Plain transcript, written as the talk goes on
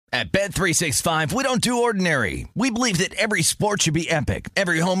At Bet365, we don't do ordinary. We believe that every sport should be epic.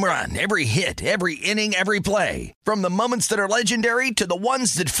 Every home run, every hit, every inning, every play. From the moments that are legendary to the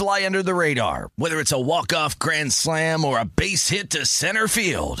ones that fly under the radar. Whether it's a walk-off grand slam or a base hit to center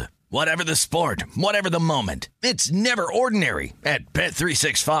field. Whatever the sport, whatever the moment. It's never ordinary at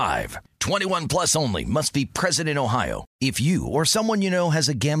Bet365. 21 plus only. Must be present in Ohio. If you or someone you know has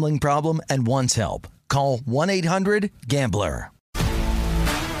a gambling problem and wants help, call 1-800-GAMBLER.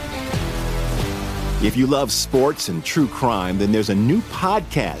 If you love sports and true crime, then there's a new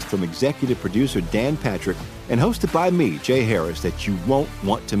podcast from executive producer Dan Patrick and hosted by me, Jay Harris, that you won't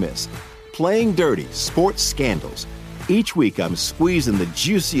want to miss. Playing Dirty: Sports Scandals. Each week, I'm squeezing the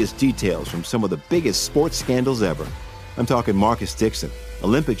juiciest details from some of the biggest sports scandals ever. I'm talking Marcus Dixon,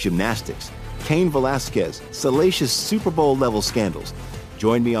 Olympic gymnastics, Cain Velasquez, salacious Super Bowl-level scandals.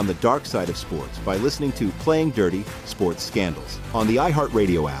 Join me on the dark side of sports by listening to Playing Dirty: Sports Scandals on the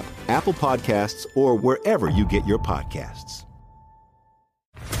iHeartRadio app, Apple Podcasts, or wherever you get your podcasts.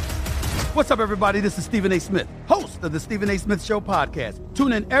 What's up, everybody? This is Stephen A. Smith, host of the Stephen A. Smith Show podcast.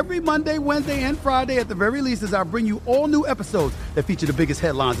 Tune in every Monday, Wednesday, and Friday at the very least as I bring you all new episodes that feature the biggest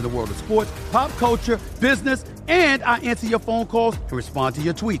headlines in the world of sports, pop culture, business, and I answer your phone calls and respond to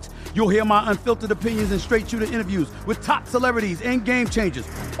your tweets. You'll hear my unfiltered opinions and straight-shooter interviews with top celebrities and game changers.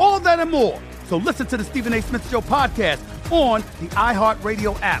 All that and more. So listen to the Stephen A. Smith Show podcast on the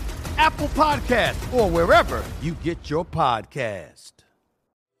iHeartRadio app, Apple Podcasts, or wherever you get your podcast.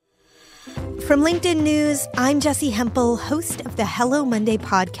 From LinkedIn News, I'm Jessie Hempel, host of the Hello Monday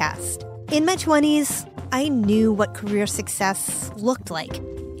podcast. In my 20s, I knew what career success looked like.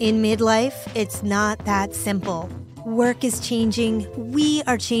 In midlife, it's not that simple. Work is changing, we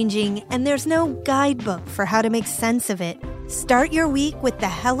are changing, and there's no guidebook for how to make sense of it. Start your week with the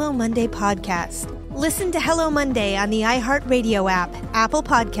Hello Monday podcast. Listen to Hello Monday on the iHeartRadio app, Apple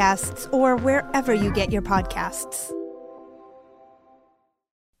Podcasts, or wherever you get your podcasts.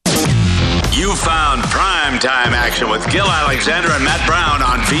 You found primetime action with Gil Alexander and Matt Brown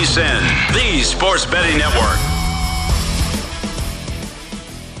on VSiN, the sports betting network.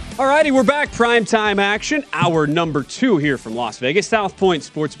 All righty, we're back. Primetime action, hour number 2 here from Las Vegas, South Point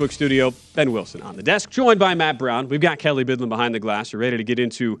Sportsbook Studio. Ben Wilson on the desk, joined by Matt Brown. We've got Kelly Bidlin behind the glass. We're ready to get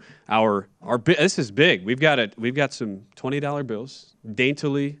into our this is big. We've got some $20 bills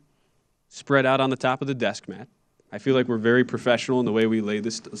daintily spread out on the top of the desk, Matt. I feel like we're very professional in the way we lay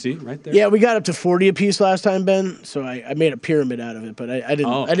this. See, right there? Yeah, we got up to 40 apiece last time, Ben, so I made a pyramid out of it, but I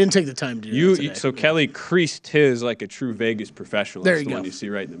didn't take the time to do that today. So Kelly creased his like a true Vegas professional. There That's you the go. one you see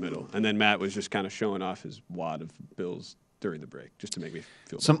right in the middle. And then Matt was just kind of showing off his wad of bills during the break, just to make me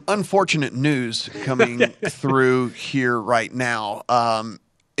feel better. Some unfortunate news coming through here right now.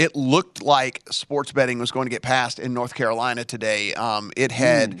 It looked like sports betting was going to get passed in North Carolina today. It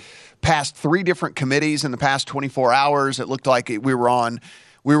had passed 3 different committees in the past 24 hours. It looked like we were on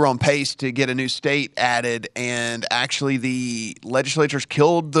pace to get a new state added, and actually the legislatures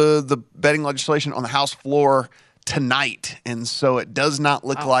killed the betting legislation on the House floor tonight. And so it does not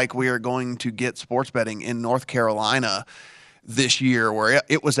look like we are going to get sports betting in North Carolina this year, where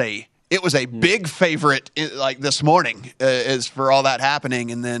it was a big favorite like this morning as for all that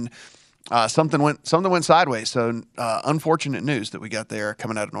happening, and then something went sideways. So unfortunate news that we got there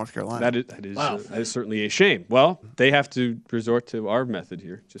coming out of North Carolina. That is certainly a shame. Well, they have to resort to our method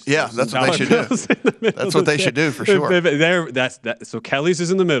here. That's what they should do. That's what they should do for sure. So Kelly's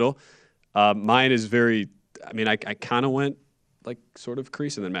is in the middle. Mine is very. I mean, I kind of went like sort of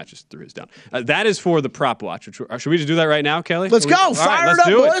crease, and then Matt just threw his down. That is for the prop watch. Should we just do that right now, Kelly? Let's go. Fire it up,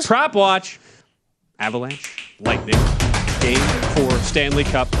 boys. Prop watch. Avalanche, Lightning, Game 4 Stanley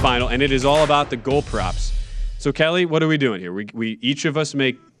Cup final, and it is all about the goal props. So, Kelly, what are we doing here? We each of us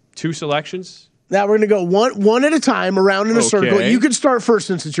make 2 selections. Now we're going to go one at a time around in a circle. You can start first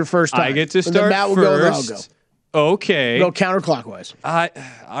since it's your first time. I get to start and then Matt will first. Go, and I'll go. Okay. Go counterclockwise.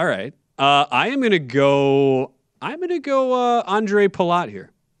 All right. I'm going to go Andre Palat here.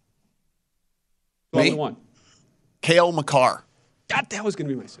 Me? Cale Makar. God, that was going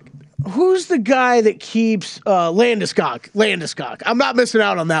to be my second pick. Who's the guy that keeps Landeskog? I'm not missing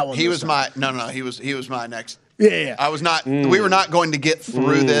out on that one. He was my He was my next. Yeah. I was not. We were not going to get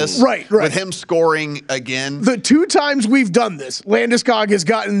through this. Right. With him scoring again. The 2 times we've done this, Landeskog has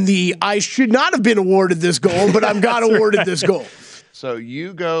gotten I should not have been awarded this goal, but I'm got awarded this goal. So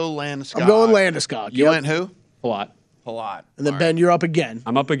you go Landeskog. I'm going Landeskog. You went who? Palat. And then Ben, you're up again.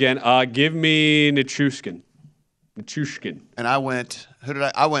 I'm up again. Give me Nichushkin. And I went.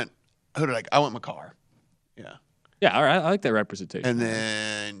 I went Makar. Yeah. Yeah. All right. I like that representation. And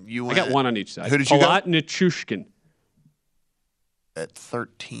then you went. I got one on each side. Who did you go? Palat, Nichushkin. at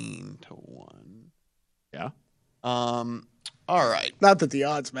 13-1. Yeah. All right. Not that the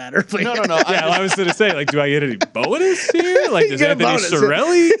odds matter. But No. Yeah, I was going to say, like, do I get any bonus here? Like, does get a Anthony bonus.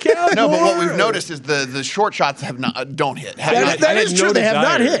 Sorelli count? No, but what more? we've noticed is the short shots don't hit. That is true. They have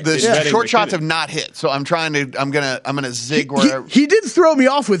not hit. The Yeah. short shots have not hit. So I'm gonna zig where. He did throw me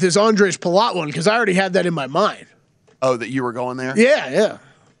off with his Andres Palat one because I already had that in my mind. Oh, that you were going there? Yeah.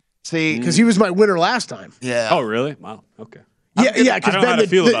 See, Because he was my winner last time. yeah. Oh, really? Wow. Okay. Yeah. I Because don't know how to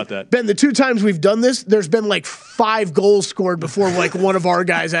feel about that. Ben, the 2 times we've done this, there's been like 5 goals scored before like one of our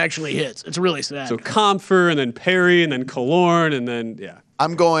guys actually hits. It's really sad. So Comfer and then Perry and then Killorn and then, yeah.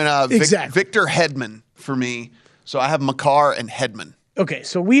 I'm going Exactly. Victor Hedman for me. So I have Makar and Hedman. Okay,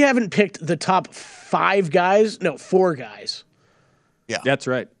 so we haven't picked the top 4 guys. Yeah. That's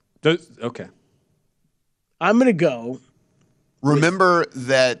right. Okay. I'm going to go. Remember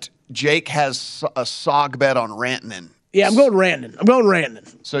that Jake has a SOG bet on Rantanen. Yeah, I'm going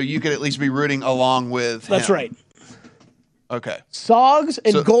Rantanen. So you could at least be rooting along with That's him. right. Okay. Sogs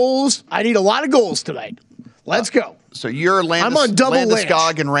and goals. I need a lot of goals tonight. Let's go. So you're I'm on double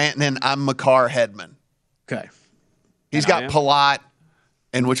Landeskog and Rantanen. I'm Makar Hedman. Okay. He's And got I am? Palat.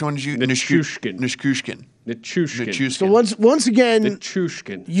 And which one did you? Nichushkin. Nichushkin. So once again,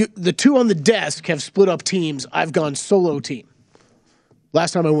 Nichushkin. the 2 on the desk have split up teams. I've gone solo team.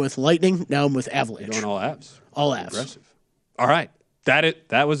 Last time I went with Lightning. Now I'm with Avalanche. Going all Avs. All Avs. Aggressive. All right. That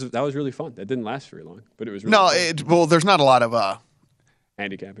was really fun. That didn't last very long, but it was really fun. There's not a lot of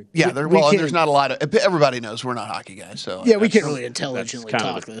handicapping. Yeah, can't- there's not a lot of. Everybody knows we're not hockey guys, so Yeah, we that's- can't really intelligently kind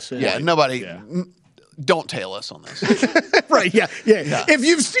of talk this. Yeah, nobody. Yeah. Don't tail us on this. Right, yeah. If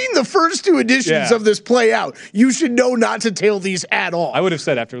you've seen the first 2 editions of this play out, you should know not to tail these at all. I would have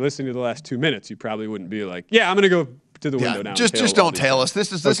said after listening to the last 2 minutes, you probably wouldn't be like, yeah, I'm going to go to the window now. Just don't tail us.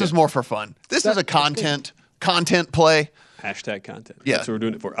 This is more for fun. This is a content play. Hashtag content. Yeah. That's what we're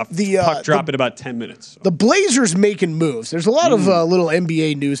doing it for. The, Puck drop in about 10 minutes. The Blazers making moves. There's a lot of little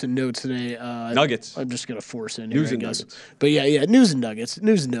NBA news and notes today. Nuggets. I'm just going to force in News here, and I guess. nuggets. But yeah, news and nuggets,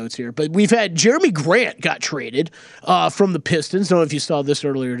 news and notes here. But we've had Jeremy Grant got traded from the Pistons. Don't know if you saw this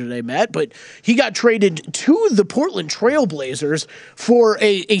earlier today, Matt, but he got traded to the Portland Trail Blazers for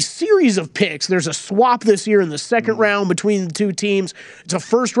a series of picks. There's a swap this year in the second round between the 2 teams. It's a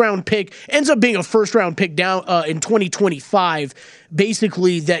first-round pick. Ends up being a first-round pick down in 2025.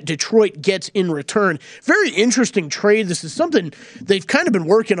 Basically, that Detroit gets in return. Very interesting trade. This is something they've kind of been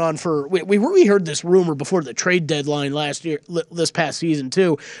working on for. We heard this rumor before the trade deadline this past season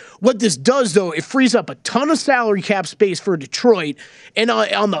too. What this does, though, it frees up a ton of salary cap space for Detroit. And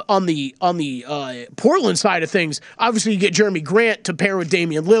on the Portland side of things, obviously you get Jeremy Grant to pair with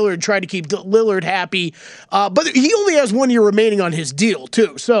Damian Lillard, try to keep Lillard happy. But he only has 1 year remaining on his deal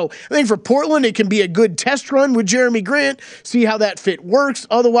too. So I think for Portland, it can be a good test run with Jeremy Grant. See how that fit works.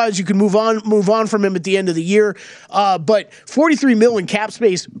 Otherwise, you can move on from him at the end of the year. But $43 million cap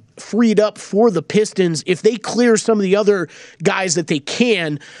space freed up for the Pistons. If they clear some of the other guys that they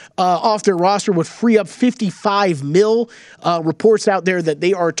can off their roster, would free up $55 million. Reports out there that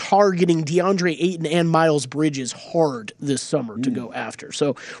they are targeting DeAndre Ayton and Miles Bridges hard this summer to go after.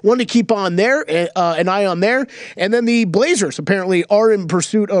 So one to keep on there, an eye on there. And then the Blazers apparently are in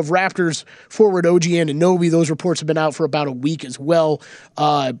pursuit of Raptors forward OG Anunoby. Those reports have been out for about a week as well,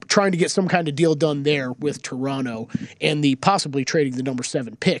 trying to get some kind of deal done there with Toronto and the possibly trading the number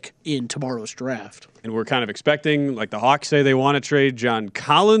 7 pick in tomorrow's draft. And we're kind of expecting, like the Hawks say they want to trade John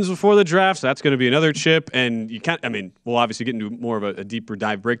Collins before the draft, so that's going to be another chip. And you can't, we'll obviously get into more of a deeper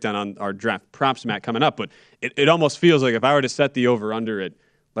dive breakdown on our draft props, Matt, coming up. But it almost feels like if I were to set the over-under at,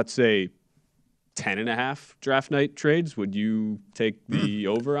 let's say, 10.5 draft night trades, would you take the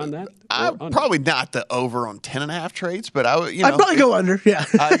over on that? Probably not the over on 10.5 trades, but I'd probably go under. Yeah,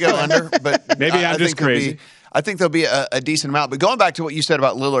 I'd go under, but maybe I'm just crazy. I think there'll be a decent amount. But going back to what you said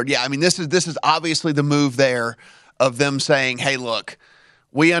about Lillard, yeah, this is obviously the move there of them saying, hey, look,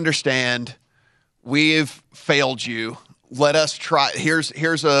 we understand. We've failed you. Let us try. Here's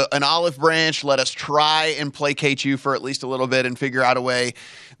an olive branch. Let us try and placate you for at least a little bit and figure out a way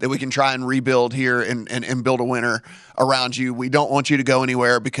that we can try and rebuild here and build a winner around you. We don't want you to go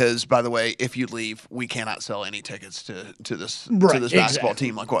anywhere because, by the way, if you leave, we cannot sell any tickets to this basketball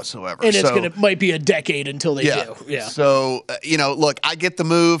team like whatsoever. And might be a decade until they do. Yeah. So look, I get the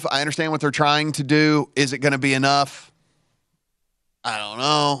move. I understand what they're trying to do. Is it going to be enough? I don't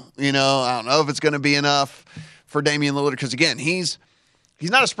know. I don't know if it's going to be enough for Damian Lillard, because again, he's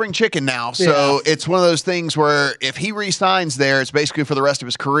not a spring chicken now. So It's one of those things where if he re-signs there, it's basically for the rest of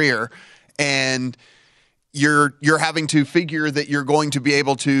his career, and you're having to figure that you're going to be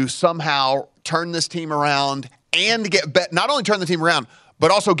able to somehow turn this team around, and not only turn the team around,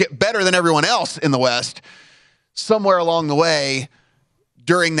 but also get better than everyone else in the West somewhere along the way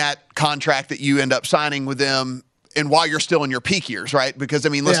during that contract that you end up signing with them and while you're still in your peak years, right? Because, I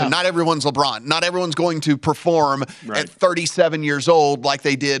mean, listen, not everyone's LeBron. Not everyone's going to perform at 37 years old like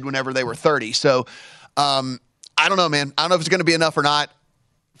they did whenever they were 30. So, I don't know, man. I don't know if it's going to be enough or not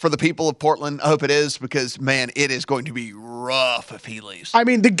for the people of Portland. I hope it is because, man, it is going to be rough if he leaves. I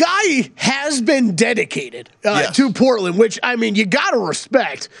mean, the guy has been dedicated to Portland, which, I mean, you got to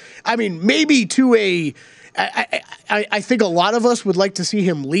respect. I mean, maybe to a – I think a lot of us would like to see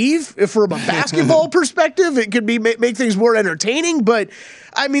him leave. If from a basketball perspective, it could be make things more entertaining. But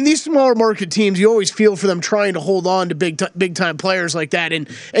I mean, these smaller market teams, you always feel for them trying to hold on to big time players like that. And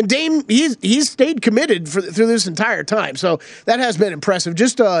Dame, he's stayed committed through this entire time. So that has been impressive.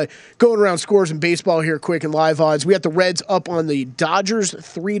 Just going around scores in baseball here, quick and live odds. We got the Reds up on the Dodgers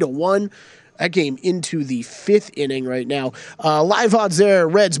 3-1. That game into the 5th inning right now. Live odds there,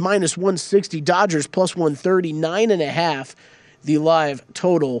 Reds minus 160, Dodgers plus 130, 9.5 the live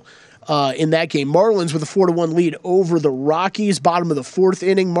total in that game. Marlins with a 4-1 lead over the Rockies. Bottom of the 4th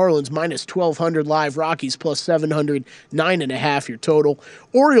inning, Marlins minus 1,200 live, Rockies plus 700, 9.5 your total.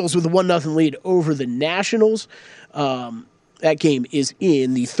 Orioles with a 1-0 lead over the Nationals. That game is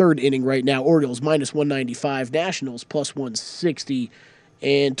in the 3rd inning right now. Orioles minus 195, Nationals plus 160.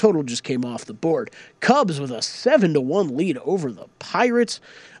 And total just came off the board. Cubs with a 7-1 lead over the Pirates.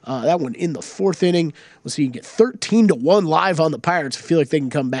 That one in the 4th inning. Let's see, you can get 13-1 live on the Pirates. I feel like they can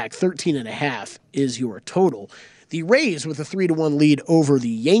come back. 13.5 is your total. The Rays with a 3-1 lead over the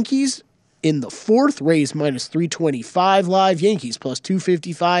Yankees in the 4th. Rays minus 325 live. Yankees plus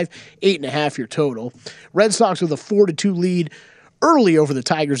 255. 8.5 your total. Red Sox with a 4-2 lead early over the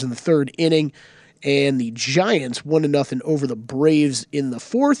Tigers in the 3rd inning. And the Giants 1-0 over the Braves in the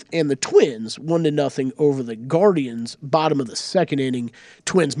 4th, and the Twins 1-0 over the Guardians, bottom of the 2nd inning.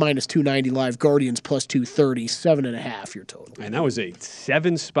 Twins minus 290 live, Guardians plus 230, 7.5 your total. And that was a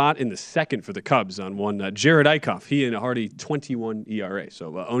 7 spot in the 2nd for the Cubs on one. Jared Eichhoff, he in a hearty 21 ERA.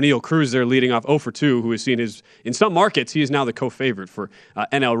 So O'Neal Cruz there leading off 0-2, who has seen in some markets, he is now the co-favorite for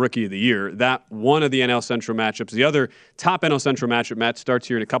NL Rookie of the Year. That one of the NL Central matchups. The other top NL Central matchup, Matt, starts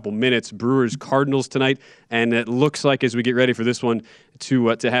here in a couple minutes. Brewers-Cardinals tonight, and it looks like as we get ready for this one to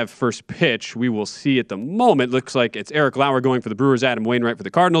have first pitch, we will see at the moment, looks like it's Eric Lauer going for the Brewers, Adam Wainwright for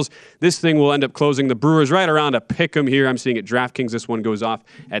the Cardinals. This thing will end up closing the Brewers right around a pick 'em here. I'm seeing at DraftKings this one goes off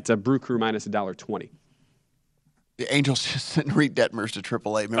at Brew Crew minus $1.20. The Angels just sent Reed Detmers to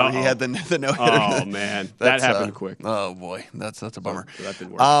AAA. Remember, he had the no-hitter. Oh, man. That happened quick. Oh, boy. That's a bummer. So that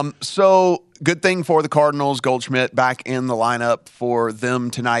didn't work. So, good thing for the Cardinals. Goldschmidt back in the lineup for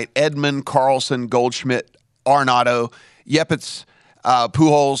them tonight. Edman, Carlson, Goldschmidt, Arenado, Yepes,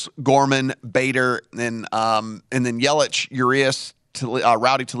 Pujols, Gorman, Bader, and then Yelich, Urias,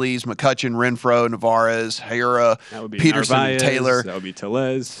 Rowdy Tellez, McCutchen, Renfroe, Narvaez, Hira, Peterson, Narvaez, Taylor. That would be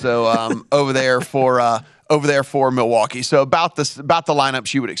Tellez. So over there for Milwaukee. So about the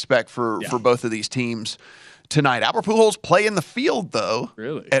lineups you would expect for both of these teams tonight. Albert Pujols play in the field, though,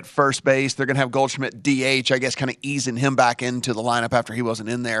 at first base. They're going to have Goldschmidt DH, I guess, kind of easing him back into the lineup after he wasn't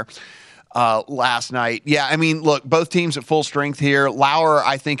in there last night. Yeah, I mean, look, both teams at full strength here. Lauer,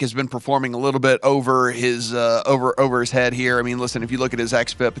 I think, has been performing a little bit over his over his head here. I mean, listen, if you look at his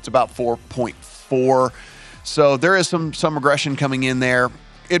xFIP, it's about 4.4. So there is some regression coming in there.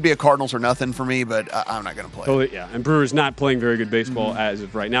 It'd be a Cardinals or nothing for me, but I'm not going to play. Totally, yeah. And Brewers not playing very good baseball as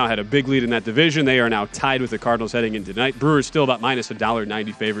of right now. Had a big lead in that division. They are now tied with the Cardinals heading into tonight. Brewers still about minus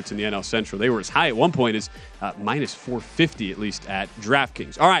 $1.90 favorites in the NL Central. They were as high at one point as minus 450 at least at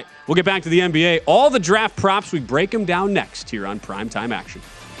DraftKings. All right, we'll get back to the NBA. All the draft props, we break them down next here on Primetime Action.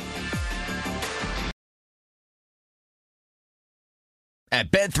 At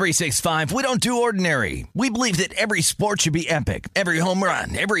Bet365, we don't do ordinary. We believe that every sport should be epic. Every home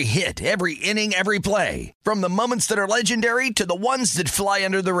run, every hit, every inning, every play. From the moments that are legendary to the ones that fly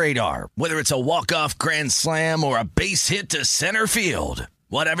under the radar. Whether it's a walk-off grand slam or a base hit to center field.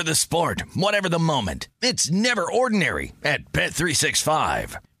 Whatever the sport, whatever the moment. It's never ordinary at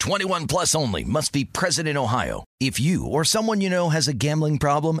Bet365. 21 plus only. Must be present in Ohio. If you or someone you know has a gambling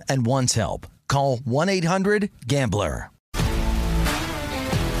problem and wants help, call 1-800-GAMBLER.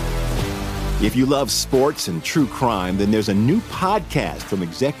 If you love sports and true crime, then there's a new podcast from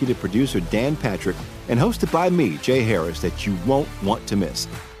executive producer Dan Patrick and hosted by me, Jay Harris, that you won't want to miss.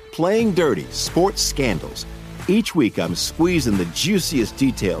 Playing Dirty: Sports Scandals. Each week, I'm squeezing the juiciest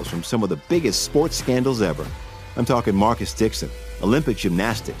details from some of the biggest sports scandals ever. I'm talking Marcus Dixon, Olympic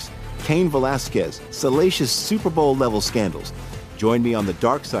gymnastics, Cain Velasquez, salacious Super Bowl-level scandals, Join me on the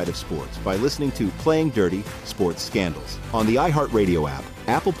dark side of sports by listening to Playing Dirty Sports Scandals on the iHeartRadio app,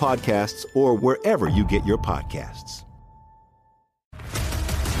 Apple Podcasts, or wherever you get your podcasts.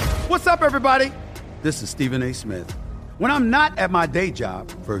 What's up, everybody? This is Stephen A. Smith. When I'm not at my day job,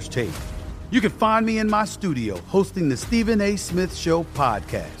 First Take, you can find me in my studio hosting the Stephen A. Smith Show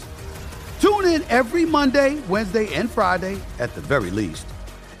podcast. Tune in every Monday, Wednesday, and Friday, at the very least,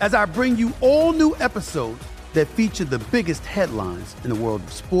 as I bring you all new episodes that feature the biggest headlines in the world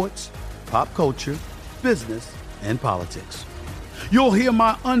of sports, pop culture, business, and politics. You'll hear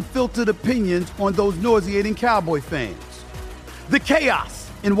my unfiltered opinions on those nauseating Cowboy fans, the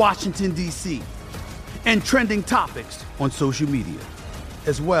chaos in Washington, D.C., and trending topics on social media,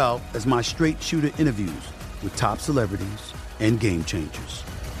 as well as my straight shooter interviews with top celebrities and game changers.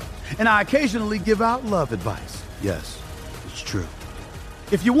 And I occasionally give out love advice. Yes, it's true.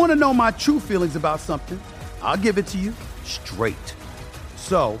 If you want to know my true feelings about something, I'll give it to you straight.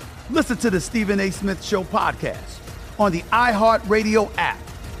 So listen to the Stephen A. Smith Show podcast on the iHeartRadio app,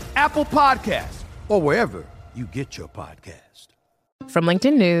 Apple Podcasts, or wherever you get your podcast. From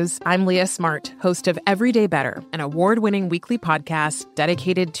LinkedIn News, I'm Leah Smart, host of Everyday Better, an award-winning weekly podcast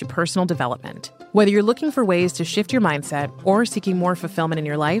dedicated to personal development. Whether you're looking for ways to shift your mindset or seeking more fulfillment in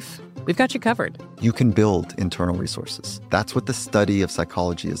your life, we've got you covered. You can build internal resources. That's what the study of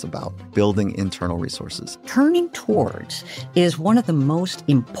psychology is about, building internal resources. Turning towards is one of the most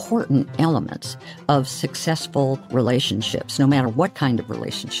important elements of successful relationships, no matter what kind of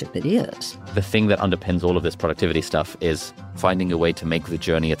relationship it is. The thing that underpins all of this productivity stuff is finding a way to make the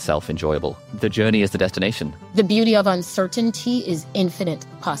journey itself enjoyable. The journey is the destination. The beauty of uncertainty is infinite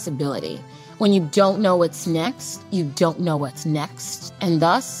possibility. When you don't know what's next, you don't know what's next. And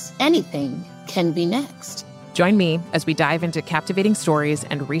thus, anything can be next. Join me as we dive into captivating stories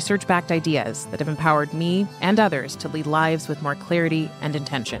and research-backed ideas that have empowered me and others to lead lives with more clarity and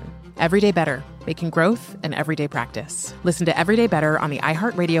intention. Everyday Better, making growth an everyday practice. Listen to Everyday Better on the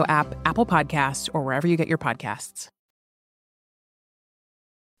iHeartRadio app, Apple Podcasts, or wherever you get your podcasts.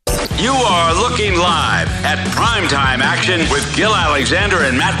 You are looking live at Primetime Action with Gil Alexander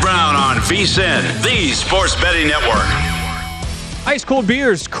and Matt Brown on VSiN, the Sports Betting Network. Ice cold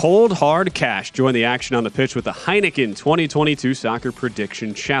beers, cold hard cash. Join the action on the pitch with the Heineken 2022 Soccer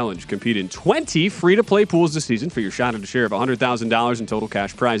Prediction Challenge. Compete in 20 free-to-play pools this season for your shot at a share of $100,000 in total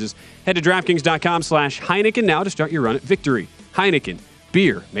cash prizes. Head to DraftKings.com/Heineken now to start your run at victory. Heineken,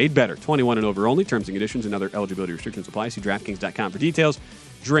 beer made better. 21 and over only. Terms and conditions and other eligibility restrictions apply. See DraftKings.com for details.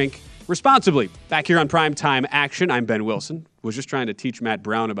 Drink responsibly. Back here on Primetime Action, I'm Ben Wilson. Was just trying to teach Matt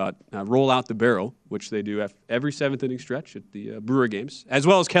Brown about roll out the barrel, which they do every seventh inning stretch at the Brewer games, as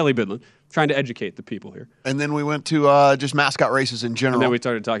well as Kelly Bidlin, trying to educate the people here. And then we went to just mascot races in general. And then we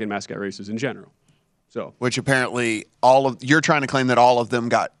started talking mascot races in general. So, which apparently you're trying to claim that all of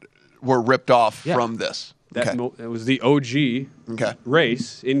them were ripped off from this. It was the OG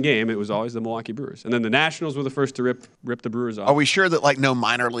race in game. It was always the Milwaukee Brewers. And then the Nationals were the first to rip the Brewers off. Are we sure that no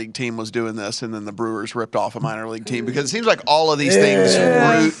minor league team was doing this and then the Brewers ripped off a minor league team? Because it seems like all of these things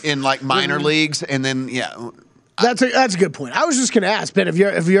root in minor leagues and then, That's a good point. I was just going to ask, Ben, have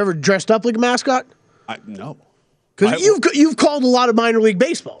you ever dressed up like a mascot? No. Because you've called a lot of minor league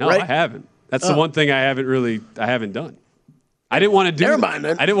baseball, right? No, I haven't. That's the one thing I haven't done. I didn't want to do. Never mind,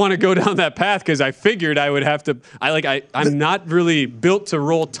 then. I didn't want to go down that path because I figured I would have to. I'm not really built to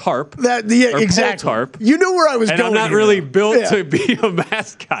roll tarp. Exactly. Pull tarp. You knew where I was and going. I'm not really built to be a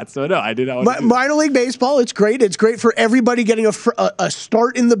mascot, so no, I didn't. Minor league baseball, it's great. It's great for everybody getting a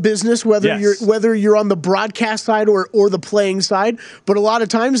start in the business, whether you're on the broadcast side or the playing side. But a lot of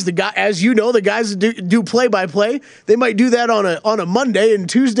times, the guys that do play by play, they might do that on a Monday, and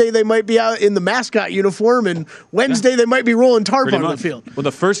Tuesday they might be out in the mascot uniform, and Wednesday they might be rolling tarp on the field. Well,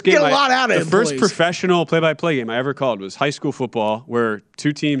 the first game, get a lot out of the first professional play-by-play game I ever called was high school football, where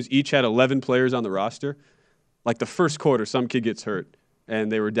two teams each had 11 players on the roster. Like the first quarter, some kid gets hurt,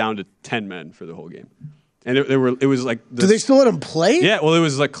 and they were down to 10 men for the whole game. And it was like. Do they still let them play? Yeah, well, it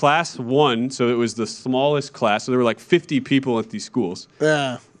was like class 1, so it was the smallest class. So there were like 50 people at these schools.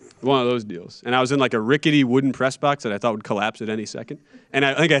 Yeah. One of those deals. And I was in like a rickety wooden press box that I thought would collapse at any second. And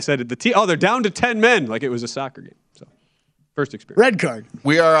I think I said, they're down to 10 men, like it was a soccer game. So. First experience. Red card.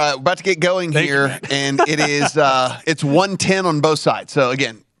 We are about to get going here, and it is it's 110 on both sides. So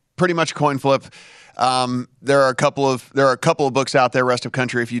again, pretty much a coin flip. There are a couple of books out there, rest of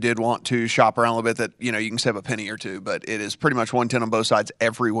country, if you did want to shop around a little bit, that you can save a penny or two. But it is pretty much 110 on both sides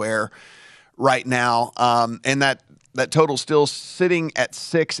everywhere right now, and that total still sitting at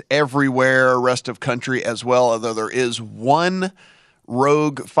 6 everywhere, rest of country as well. Although there is one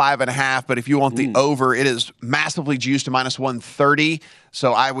Rogue 5.5, but if you want the over, it is massively juiced to minus 130.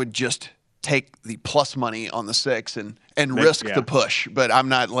 So I would just take the plus money on the 6 and risk the push, but I'm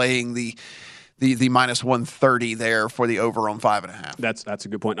not laying the minus 130 there for the over on 5.5. That's a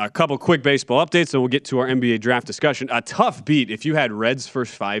good point. A couple quick baseball updates, and we'll get to our NBA draft discussion. A tough beat if you had Reds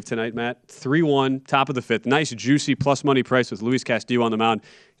first 5 tonight, Matt. 3-1, top of the 5th. Nice, juicy plus money price with Luis Castillo on the mound.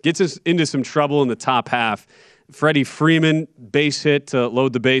 Gets us into some trouble in the top half. Freddie Freeman, base hit to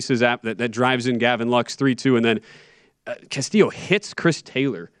load the bases that drives in Gavin Lux 3-2, and then Castillo hits Chris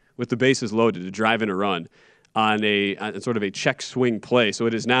Taylor with the bases loaded to drive in a run on sort of a check swing play. So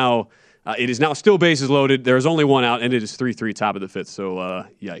it is now still bases loaded. There is only one out, and it is 3-3 top of the 5th. So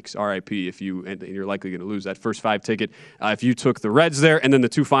yikes, RIP and you're likely going to lose that first 5 ticket if you took the Reds there. And then the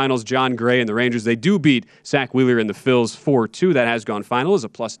 2 finals, John Gray and the Rangers, they do beat Zach Wheeler and the Phils 4-2. That has gone final as a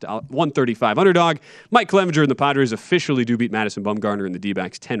plus 135 underdog. Mike Clevenger and the Padres officially do beat Madison Bumgarner and the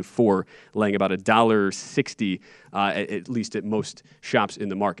D-backs 10-4, laying about $1.60 at least at most shops in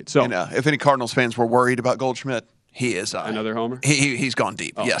the market. So, and if any Cardinals fans were worried about Goldschmidt, he is another homer. He's gone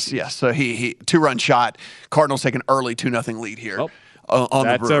deep. Oh, yes. So he 2-run shot. Cardinals take an early 2-0 lead here. On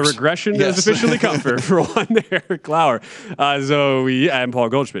that's the Brewers. A regression has officially come for one there, Clower. And Paul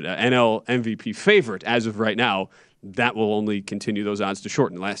Goldschmidt, NL MVP favorite as of right now. That will only continue those odds to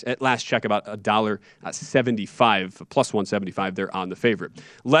shorten. At last check, about $1.75, plus 175 there on the favorite.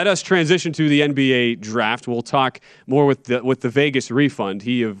 Let us transition to the NBA draft. We'll talk more with the Vegas refund,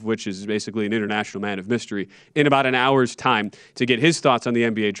 he of which is basically an international man of mystery, in about an hour's time to get his thoughts on the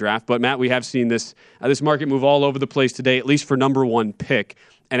NBA draft. But Matt, we have seen this market move all over the place today, at least for number 1 pick.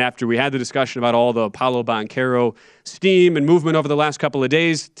 And after we had the discussion about all the Paolo Banchero steam and movement over the last couple of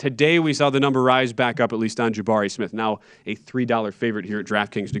days, today we saw the number rise back up, at least on Jabari Smith. Now a $3 favorite here at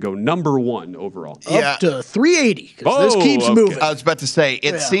DraftKings to go number 1 overall. Up to $3.80 because this keeps moving. I was about to say,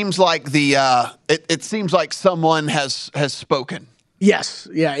 it seems like it seems like someone has spoken. Yes,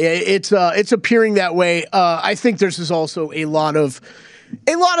 it's appearing that way. I think there's also a lot of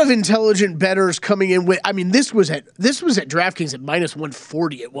intelligent bettors coming in with. I mean, this was at DraftKings at minus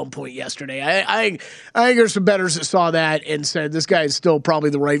 140 at one point yesterday. I think there's some bettors that saw that and said this guy is still probably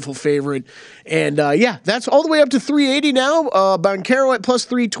the rightful favorite. And that's all the way up to 380 now. Banchero at plus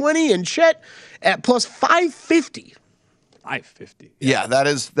 320 and Chet at plus 550. 550. Yeah,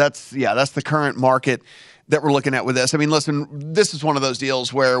 that's the current market that we're looking at with this. I mean, listen, this is one of those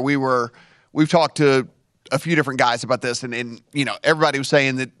deals where we've talked to a few different guys about this, and everybody was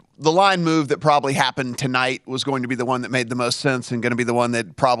saying that the line move that probably happened tonight was going to be the one that made the most sense and going to be the one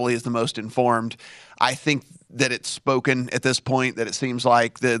that probably is the most informed. I think that it's spoken at this point, that it seems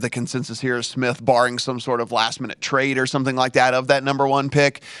like the consensus here is Smith, barring some sort of last-minute trade or something like that of that number 1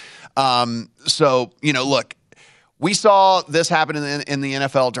 pick. Look, we saw this happen in the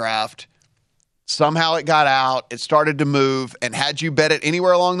NFL draft. Somehow it got out, it started to move, and had you bet it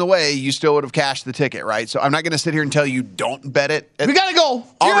anywhere along the way, you still would have cashed the ticket, right? So I'm not going to sit here and tell you don't bet it. We got a goal.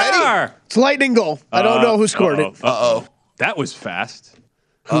 Already? Yeah. It's lightning goal. I don't know who scored it. That was fast.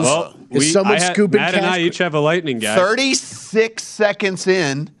 Is someone scooping Matt and I each have a lightning guy. 36 seconds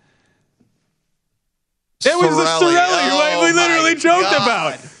in. It was the Cirelli we literally joked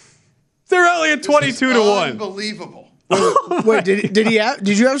about. Cirelli at 22-1. Unbelievable. Wait, did you have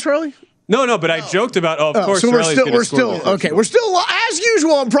Cirelli? No, but I joked about, of course, so we're still as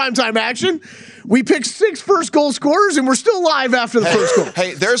usual on primetime action. We picked 6 first goal scorers, and we're still live after the first goal.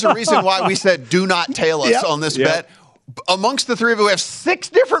 Hey, there's a reason why we said do not tail us on this bet. Amongst the 3 of us, we have 6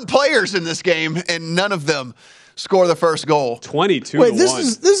 different players in this game, and none of them score the first goal. 22-1. Wait,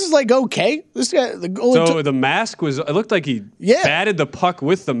 this is like okay. This guy, the goal. So the mask was. It looked like he batted the puck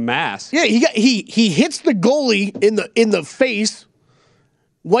with the mask. Yeah, he hits the goalie in the face,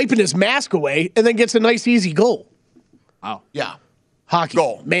 wiping his mask away, and then gets a nice easy goal. Wow. Yeah. Hockey.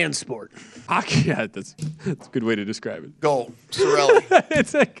 Goal. Man sport. Hockey. Yeah, that's a good way to describe it. Goal.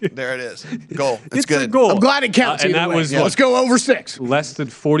 Cirelli. There it is. Goal. It's good. A goal. I'm glad it counts. And that was let's go over 6. Less than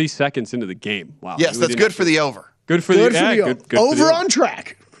 40 seconds into the game. Wow. Yes, that's good for the over. Good for the over. Good over on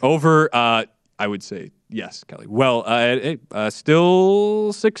track. Over, I would say, yes, Kelly. Well,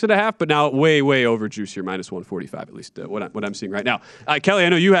 still 6.5, but now way over juice here, minus 145 at least. What I'm seeing right now. Kelly, I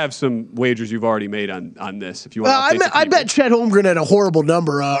know you have some wagers you've already made on this. If you want, I bet Chet Holmgren at a horrible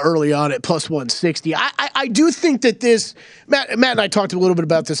number early on at plus 160. I do think that this Matt and I talked a little bit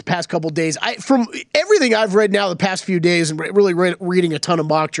about this past couple of days. From everything I've read now the past few days and really reading a ton of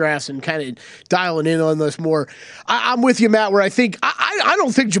mock drafts and kind of dialing in on this more, I'm with you, Matt. Where I think I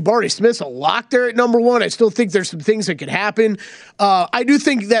don't think Jabari Smith's a lock there at number 1. 1. I still think there's some things that could happen. I do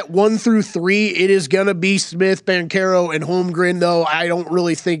think that 1 through 3, it is going to be Smith, Banchero, and Holmgren, though. I don't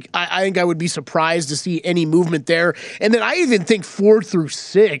really think – I think I would be surprised to see any movement there. And then I even think 4 through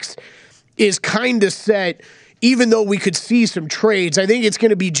 6 is kind of set – even though we could see some trades. I think it's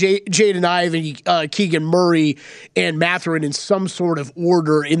going to be Jaden Ivey, Keegan Murray, and Mathurin in some sort of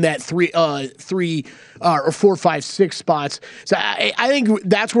order in that 3 or 4, 5, 6 spots. So I think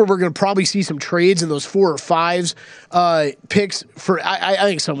that's where we're going to probably see some trades in those 4 or 5s picks. I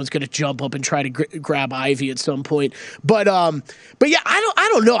think someone's going to jump up and try to grab Ivey at some point. But yeah, I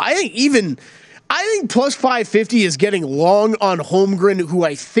don't know. I think plus 550 is getting long on Holmgren, who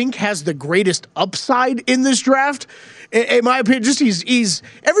I think has the greatest upside in this draft. In my opinion, just he's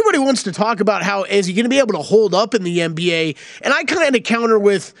everybody wants to talk about how is he going to be able to hold up in the NBA, and I kind of counter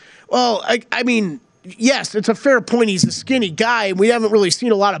with, well, I mean, yes, it's a fair point. He's a skinny guy, and we haven't really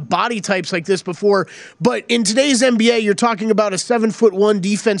seen a lot of body types like this before. But in today's NBA, you're talking about a 7'1"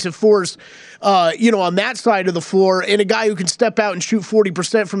 defensive force, on that side of the floor, and a guy who can step out and shoot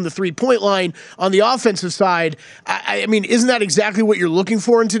 40% from the 3-point line on the offensive side. I mean, isn't that exactly what you're looking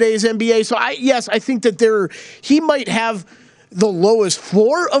for in today's NBA? So I think that he might have the lowest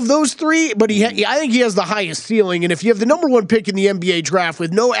floor of those 3, but I think he has the highest ceiling. And if you have the number 1 pick in the NBA draft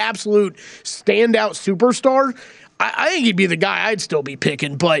with no absolute standout superstar, I think he'd be the guy I'd still be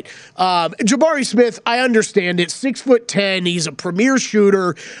picking. But Jabari Smith, I understand it. 6'10". He's a premier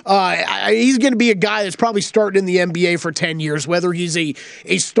shooter. He's going to be a guy that's probably starting in the NBA for 10 years, whether he's a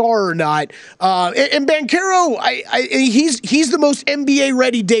star or not. And Banchero, he's the most NBA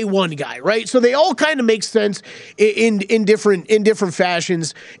ready day one guy, right? So they all kind of make sense in different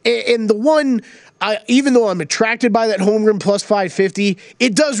fashions. And the one, even though I'm attracted by that Holmgren plus 550,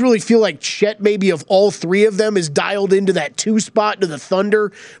 it does really feel like Chet, maybe of all 3 of them, is dialed into that 2 spot to the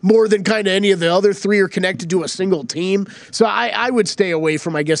Thunder more than kind of any of the other 3 are connected to a single team. So I would stay away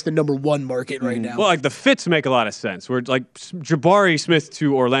from, I guess, the number 1 market right now. Well, like the fits make a lot of sense. Where like Jabari Smith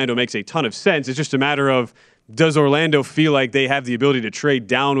to Orlando makes a ton of sense. It's just a matter of, does Orlando feel like they have the ability to trade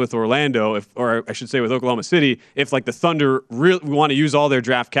down with Orlando, or I should say with Oklahoma City, if like the Thunder really want to use all their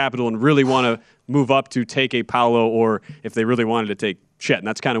draft capital and really want to move up to take a Paolo, or if they really wanted to take Chet. And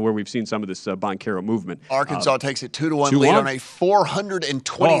that's kind of where we've seen some of this Banchero movement. Arkansas takes a 2-1 lead on a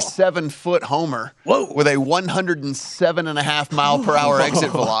 427-foot homer with a 107.5 mile per hour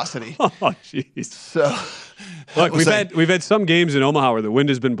exit velocity. Oh, jeez. So, look, we've had some games in Omaha where the wind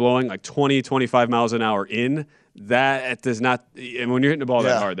has been blowing like 20, 25 miles an hour in. That does not, and when you're hitting the ball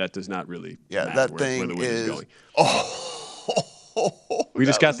that hard, that does not really matter that where thing the wind is going. We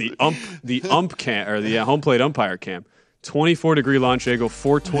just got the ump cam, or the home plate umpire cam. 24-degree launch angle,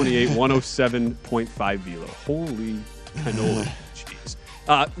 428, 107.5 velo. Holy cannoli. Jeez.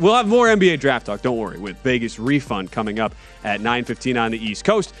 We'll have more NBA draft talk, don't worry, with Vegas Refund coming up at 9:15 on the East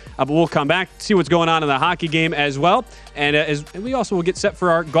Coast. But we'll come back, see what's going on in the hockey game as well. And we also will get set for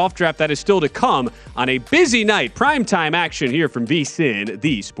our golf draft that is still to come on a busy night. Primetime action here from VSiN,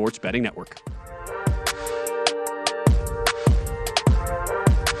 the Sports Betting Network.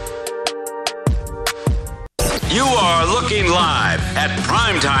 You are looking live at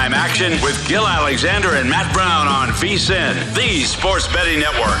Primetime Action with Gil Alexander and Matt Brown on VSiN, the Sports Betting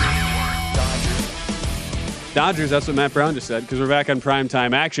Network. Dodgers, that's what Matt Brown just said, because we're back on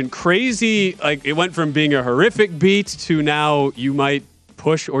Primetime Action. Crazy, like it went from being a horrific beat to now you might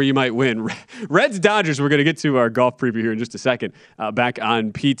push or you might win. Reds Dodgers, we're going to get to our golf preview here in just a second, back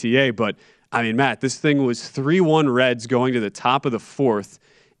on PTA. But, I mean, Matt, this thing was 3-1 Reds going to the top of the fourth.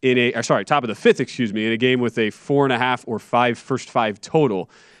 Top of the fifth, in a game with a 4.5 or 5 first 5 total.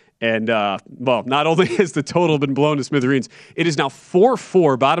 And, not only has the total been blown to smithereens, it is now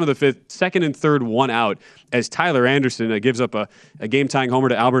 4-4, bottom of the fifth, second and third, 1 out, as Tyler Anderson gives up a game-tying homer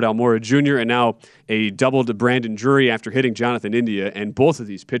to Albert Almora Jr. and now a double to Brandon Drury after hitting Jonathan India. And both of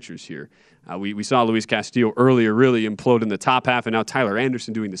these pitchers here, we saw Luis Castillo earlier really implode in the top half, and now Tyler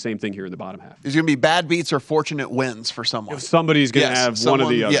Anderson doing the same thing here in the bottom half. There's going to be bad beats or fortunate wins for someone. Somebody's going to have one or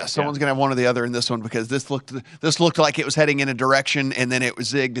the other. Yeah, someone's going to have one or the other in this one, because this looked like it was heading in a direction, and then it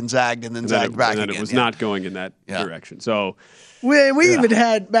was zigged and zagged and then zagged back again. And then it was not going in that direction. So we even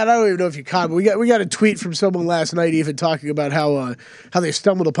had, Matt, I don't even know if you caught, but we got a tweet from someone last night even talking about how they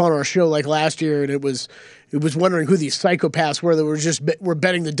stumbled upon our show like last year, and it was wondering who these psychopaths were that were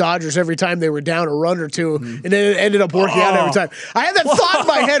betting the Dodgers every time they were down a run or two, and then it ended up working out every time. I had that thought in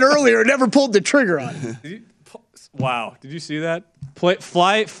my head earlier and never pulled the trigger on it. Wow. Did you see that?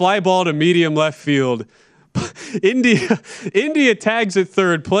 Fly ball to medium left field. India tags at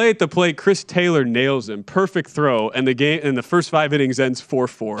third, play at the plate. Chris Taylor nails him. Perfect throw, and the game in the first 5 innings ends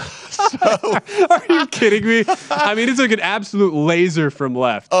 4-4. Are you kidding me? I mean, it's like an absolute laser from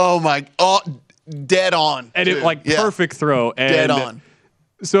left. Oh my! Oh, dead on. And perfect throw. And dead on.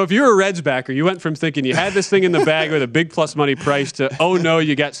 So if you're a Reds backer, you went from thinking you had this thing in the bag with a big plus money price to, oh no,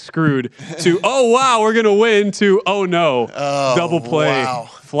 you got screwed, to, oh wow, we're going to win, to, oh no, double play,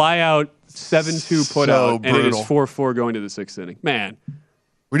 fly out, 7-2 put out, brutal. and it is 4-4 going to the 6th inning. Man.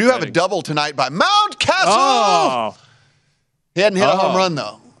 We do have a double tonight by Mountcastle. Oh. He hadn't hit a home run,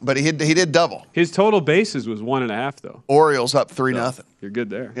 though, but he did double. His total bases was 1.5, though. Orioles up 3-0. You're good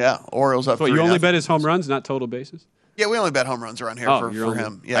there. Yeah, Orioles up 3-0. You only bet his home runs, not total bases? Yeah, we only bet home runs around here for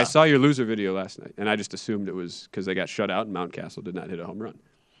him. Yeah. I saw your loser video last night, and I just assumed it was because they got shut out and Mountcastle did not hit a home run.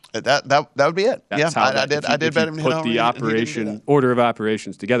 That would be it. That's I did bet him to hit put the order of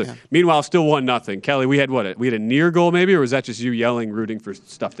operations together. Yeah. Meanwhile, still 1-0. Kelly, we had a near goal maybe, or was that just you yelling, rooting for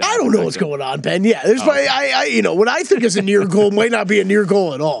stuff to happen? I don't know what's going on, Ben. Yeah, there's what I think is a near goal might not be a near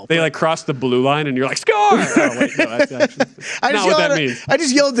goal at all. They cross the blue line and you're like, score! Oh wait, no, that's actually not what that means. I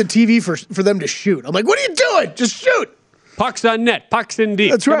just yelled at the TV for them to shoot. I'm like, what are you doing? Just shoot! Pucks on net, pucks in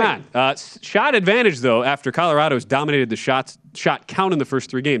deep. That's right. Come on. Shot advantage, though, after Colorado's dominated the shot count in the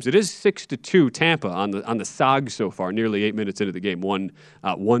first 3 games. It is 6-2 Tampa on the SOG so far, nearly 8 minutes into the game.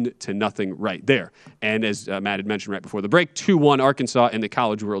 1-0 right there. And as Matt had mentioned right before the break, 2-1 Arkansas in the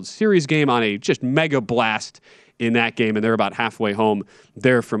College World Series game on a just mega blast in that game, and they're about halfway home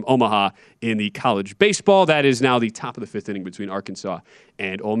there from Omaha in the college baseball. That is now the top of the 5th inning between Arkansas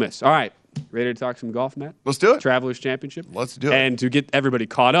and Ole Miss. All right. Ready to talk some golf, Matt? Let's do it. Travelers Championship. Let's do it. And to get everybody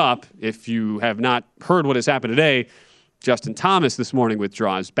caught up, if you have not heard what has happened today, Justin Thomas this morning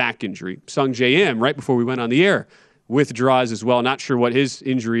withdraws back injury. Sung J M right before we went on the air withdraws as well. Not sure what his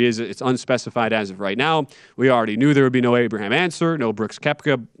injury is. It's unspecified as of right now. We already knew there would be no Abraham Ancer, no Brooks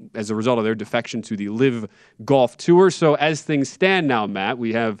Koepka as a result of their defection to the Live Golf Tour. So as things stand now, Matt,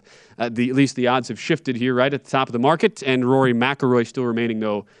 we have at least the odds have shifted here right at the top of the market, and Rory McIlroy still remaining,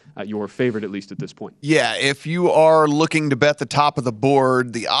 though, your favorite, at least at this point. Yeah, if you are looking to bet the top of the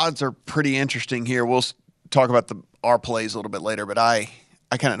board, the odds are pretty interesting here. We'll talk about our plays a little bit later, but I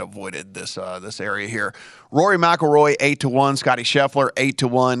kind of avoided this area here. Rory McIlroy 8-1, Scotty Scheffler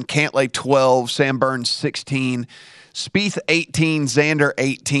 8-1, Cantlay 12, Sam Burns 16, Spieth 18, Xander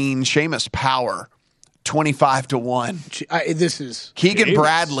 18, Seamus Power 25-1. This is Keegan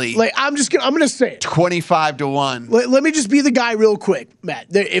Bradley. I'm gonna say it. 25-1. Let me just be the guy real quick, Matt.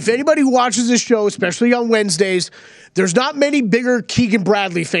 If anybody who watches this show, especially on Wednesdays, there's not many bigger Keegan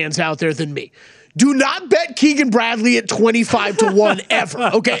Bradley fans out there than me. Do not bet Keegan Bradley at 25-1 ever.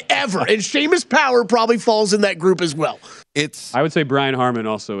 Okay, ever. And Seamus Power probably falls in that group as well. I would say Brian Harmon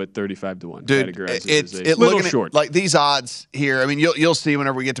also at 35-1. Dude, it's a little short. Like these odds here. I mean, you'll see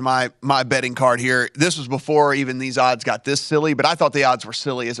whenever we get to my betting card here. This was before even these odds got this silly, but I thought the odds were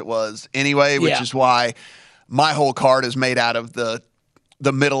silly as it was anyway, which is why my whole card is made out of the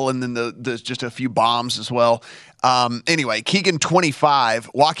middle and then the just a few bombs as well. Anyway, Keegan 25,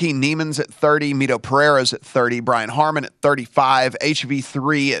 Joaquin Niemann's at 30, Mito Pereira's at 30, Brian Harmon at 35,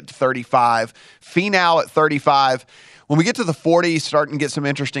 HV3 at 35, Finau at 35. When we get to the 40, starting to get some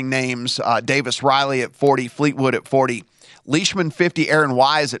interesting names. Davis Riley at 40, Fleetwood at 40, Leishman 50, Aaron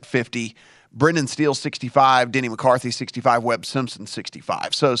Wise at 50, Brendan Steele 65, Denny McCarthy 65, Webb Simpson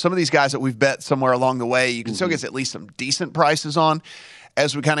 65. So some of these guys that we've bet somewhere along the way, you can still get at least some decent prices on.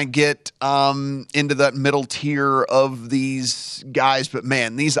 As we kind of get into that middle tier of these guys. But,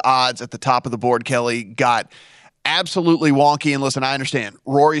 man, these odds at the top of the board, Kelly, got absolutely wonky. And, listen, I understand.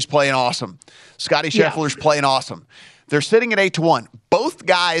 Rory's playing awesome. Scotty Scheffler's playing awesome. They're sitting at 8-1. Both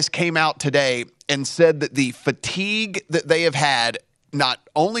guys came out today and said that the fatigue that they have had, not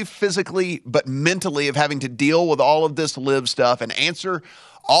only physically but mentally, of having to deal with all of this live stuff and answer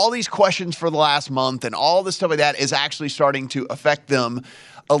all these questions for the last month and all this stuff like that, is actually starting to affect them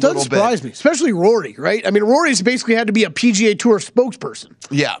a little bit. Doesn't surprise me, especially Rory, right? I mean, Rory's basically had to be a PGA Tour spokesperson.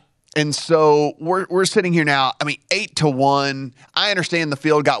 Yeah. And so we're sitting here now. I mean, 8-1. I understand the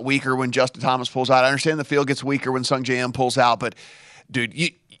field got weaker when Justin Thomas pulls out. I understand the field gets weaker when Sung J M pulls out. But, dude,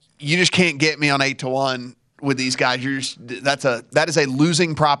 you just can't get me on 8-1 with these guys. That is a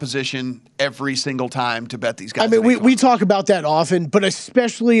losing proposition every single time to bet these guys. I mean, we talk about that often, but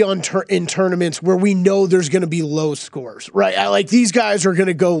especially in tournaments where we know there's going to be low scores, right? Like these guys are going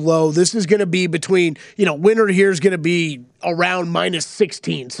to go low. This is going to be between, winner here is going to be around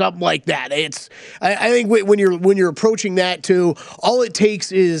 -16, something like that. I think when you're approaching that too, all it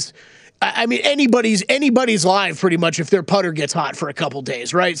takes is I mean, anybody's live pretty much if their putter gets hot for a couple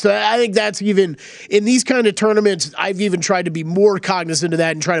days, right? So I think that's even in these kind of tournaments, I've even tried to be more cognizant of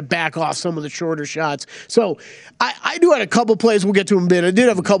that and try to back off some of the shorter shots. So I do have a couple plays. We'll get to them in a bit. I did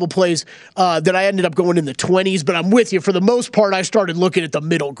have a couple plays that I ended up going in the 20s, but I'm with you. For the most part, I started looking at the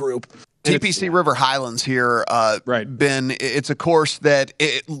middle group. TPC River Highlands here, Ben. It's a course that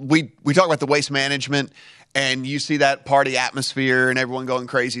we talk about the waste management, and you see that party atmosphere and everyone going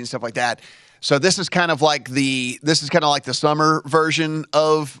crazy and stuff like that. So this is kind of like the summer version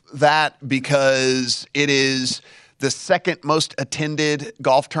of that, because it is the second most attended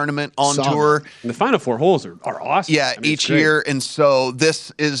golf tournament on tour. And the final 4 holes are awesome. Yeah, each year. And so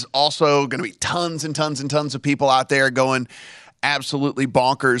this is also going to be tons and tons and tons of people out there going absolutely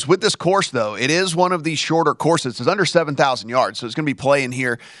bonkers. With this course, though, it is one of the shorter courses. It's under 7,000 yards, so it's going to be playing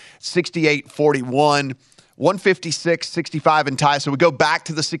here 68-41. 156, 65 in ties. So we go back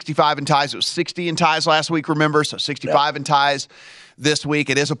to the 65 in ties. It was 60 in ties last week, remember? So 65 in ties this week.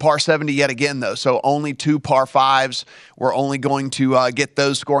 It is a par 70 yet again, though. So only 2 par 5s. We're only going to get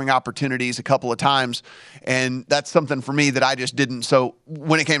those scoring opportunities a couple of times. And that's something for me that I just didn't. So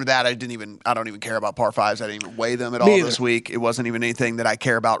when it came to that, I don't even care about par 5s. I didn't even weigh them at all this week. It wasn't even anything that I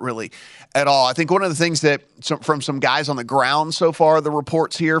care about really at all. I think one of the things that from some guys on the ground so far, the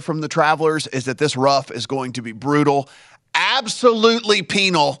reports here from the Travelers, is that this rough is going to be brutal. Absolutely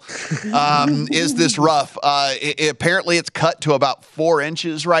penal is this rough. Apparently it's cut to about 4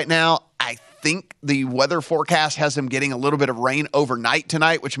 inches right now. I think the weather forecast has them getting a little bit of rain overnight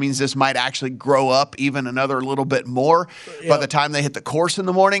tonight, which means this might actually grow up even another little bit more by the time they hit the course in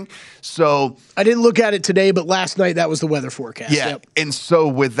the morning. So I didn't look at it today, but last night that was the weather forecast. Yeah. Yep. And so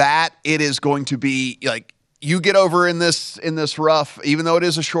with that, it is going to be like, you get over in this rough, even though it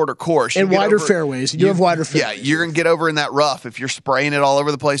is a shorter course. And wider fairways. You have wider fairways. Yeah, you're going to get over in that rough. If you're spraying it all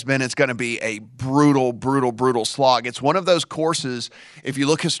over the place, Ben, it's going to be a brutal, brutal, brutal slog. It's one of those courses, if you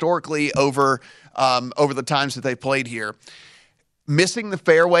look historically over the times that they played here, missing the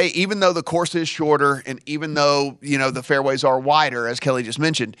fairway, even though the course is shorter and even though, the fairways are wider, as Kelly just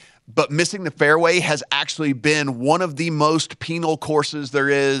mentioned, but missing the fairway has actually been one of the most penal courses there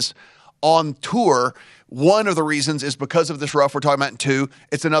is on tour. One of the reasons is because of this rough we're talking about in 2.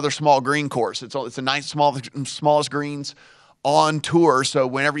 It's another small green course. It's the ninth smallest greens on tour. So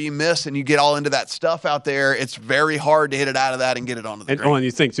whenever you miss and you get all into that stuff out there, it's very hard to hit it out of that and get it onto the green. Oh, and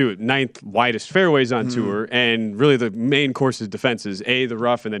you think, too, 9th widest fairways on tour, and really the main course's defense is A, the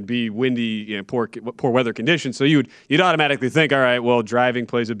rough, and then B, windy, poor weather conditions. So you'd automatically think, all right, well, driving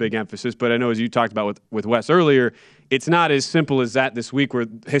plays a big emphasis. But I know, as you talked about with Wes earlier, it's not as simple as that this week, where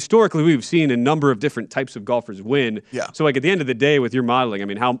historically we've seen a number of different types of golfers win. Yeah. So, at the end of the day, with your modeling, I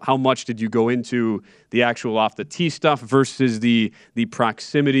mean, how much did you go into the actual off the tee stuff versus the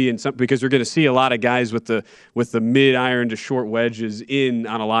proximity and something? Because you're going to see a lot of guys with the mid iron to short wedges in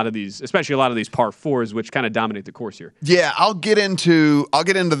on a lot of these, especially a lot of these par 4s, which kind of dominate the course here. Yeah, I'll get into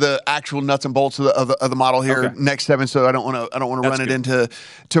the actual nuts and bolts of the model here next segment. So I don't want to run it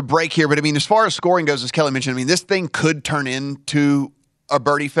into break here. But I mean, as far as scoring goes, as Kelly mentioned, I mean, this thing could turn into a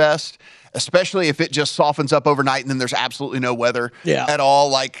birdie fest, especially if it just softens up overnight and then there's absolutely no weather at all,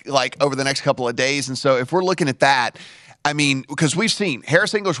 like over the next couple of days. And so if we're looking at that, I mean, because we've seen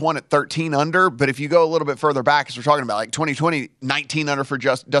Harris English won at 13 under, but if you go a little bit further back, as we're talking about, like 2020, 19 under for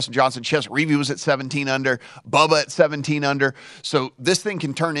Dustin Johnson, Ches Reavie was at 17 under, Bubba at 17 under. So this thing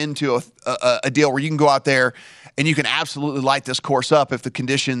can turn into a deal where you can go out there and you can absolutely light this course up if the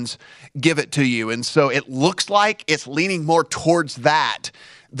conditions give it to you. And so it looks like it's leaning more towards that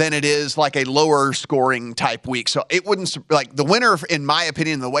than it is like a lower scoring type week. So it wouldn't, like, the winner, in my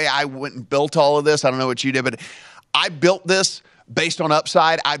opinion, the way I went and built all of this, I don't know what you did, but I built this based on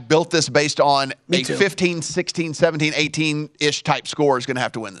upside. I built this based on a 15, 16, 17, 18-ish type score is going to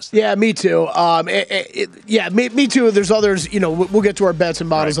have to win this thing. Yeah, me too. Me too. There's others, we'll get to our bets and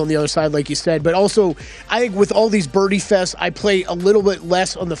models on the other side, like you said. But also, I think with all these birdie fests, I play a little bit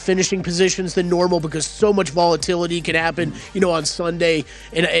less on the finishing positions than normal because so much volatility can happen, on Sunday.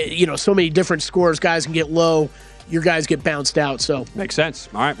 And, so many different scores. Guys can get low. Your guys get bounced out. So makes sense.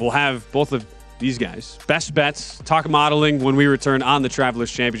 All right, we'll have both of these guys. Best bets, talk modeling when we return on the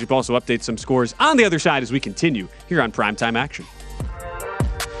Travelers Championship. Also update some scores on the other side as we continue here on Primetime Action.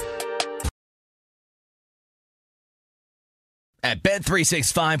 At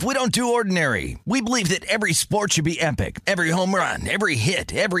Bet365, we don't do ordinary. We believe that every sport should be epic. Every home run, every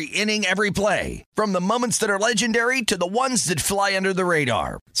hit, every inning, every play. From the moments that are legendary to the ones that fly under the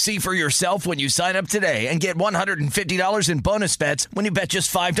radar. See for yourself when you sign up today and get $150 in bonus bets when you bet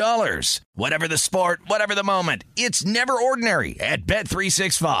just $5. Whatever the sport, whatever the moment, it's never ordinary at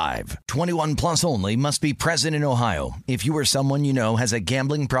Bet365. 21 plus only. Must be present in Ohio. If you or someone you know has a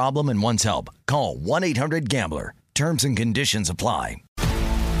gambling problem and wants help, call 1-800-GAMBLER. Terms and conditions apply.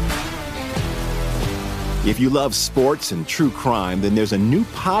 If you love sports and true crime, then there's a new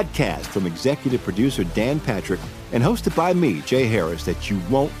podcast from executive producer Dan Patrick and hosted by me, Jay Harris, that you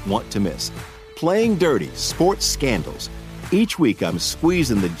won't want to miss. Playing Dirty: Sports Scandals. Each week, I'm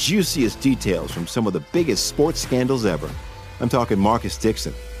squeezing the juiciest details from some of the biggest sports scandals ever. I'm talking Marcus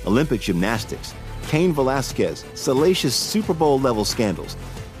Dixon, Olympic gymnastics, Cain Velasquez, salacious Super Bowl-level scandals.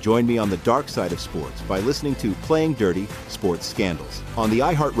 Join me on the dark side of sports by listening to Playing Dirty: Sports Scandals on the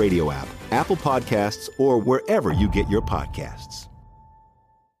iHeartRadio app, Apple Podcasts, or wherever you get your podcasts.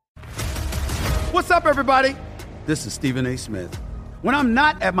 What's up, everybody? This is Stephen A. Smith. When I'm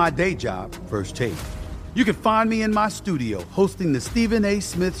not at my day job, First Take, you can find me in my studio hosting the Stephen A.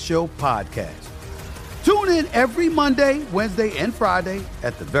 Smith Show podcast. Tune in every Monday, Wednesday, and Friday,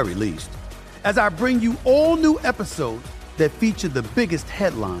 at the very least, as I bring you all new episodes that feature the biggest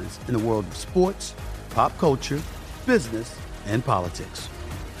headlines in the world of sports, pop culture, business, and politics.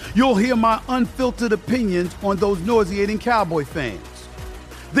 You'll hear my unfiltered opinions on those nauseating Cowboy fans,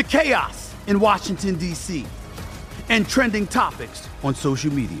 the chaos in Washington, D.C., and trending topics on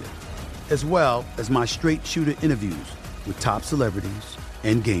social media, as well as my straight shooter interviews with top celebrities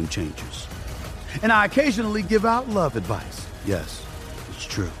and game changers. And I occasionally give out love advice. Yes, it's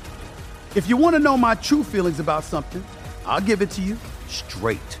true. If you want to know my true feelings about something, I'll give it to you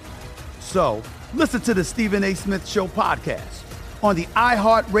straight. So, listen to the Stephen A. Smith Show podcast on the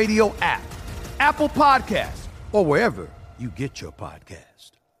iHeartRadio app, Apple Podcasts, or wherever you get your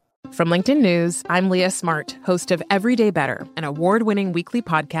podcast. From LinkedIn News, I'm Leah Smart, host of Everyday Better, an award-winning weekly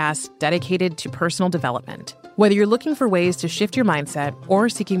podcast dedicated to personal development. Whether you're looking for ways to shift your mindset or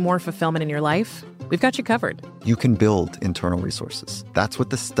seeking more fulfillment in your life, we've got you covered. You can build internal resources. That's what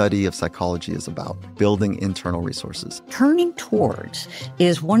the study of psychology is about, building internal resources. Turning towards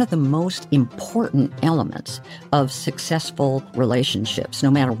is one of the most important elements of successful relationships, no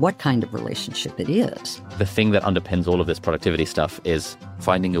matter what kind of relationship it is. The thing that underpins all of this productivity stuff is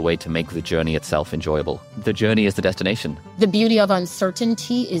finding a way to make the journey itself enjoyable. The journey is the destination. The beauty of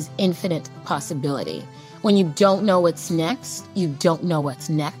uncertainty is infinite possibility. When you don't know what's next, you don't know what's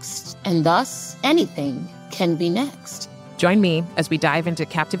next. And thus, anything can be next. Join me as we dive into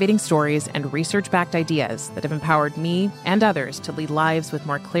captivating stories and research-backed ideas that have empowered me and others to lead lives with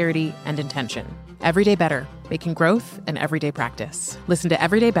more clarity and intention. Everyday Better, making growth an everyday practice. Listen to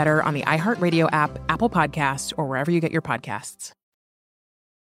Everyday Better on the iHeartRadio app, Apple Podcasts, or wherever you get your podcasts.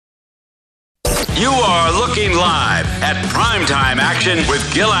 You are looking live at Primetime Action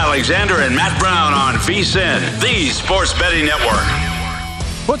with Gil Alexander and Matt Brown on VSiN, the Sports Betting Network.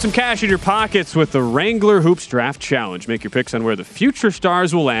 Put some cash in your pockets with the Wrangler Hoops Draft Challenge. Make your picks on where the future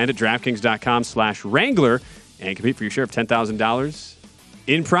stars will land at DraftKings.com/Wrangler and compete for your share of $10,000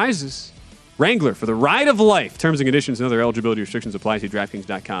 in prizes. Wrangler for the ride of life. Terms and conditions and other eligibility restrictions apply. See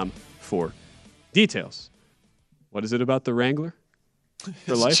DraftKings.com for details. What is it about the Wrangler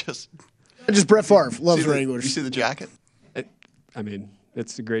for life? Just Brett Favre loves Wranglers. You see the jacket? I mean,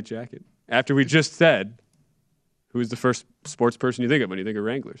 it's a great jacket. After we just said, who's the first sports person you think of when you think of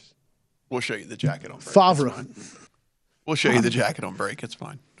Wranglers? We'll show you the jacket on break. Favre. We'll show you the jacket on break. It's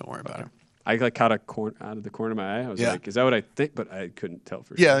fine. Don't worry about it. I caught out of the corner of my eye. I was like, is that what I think? But I couldn't tell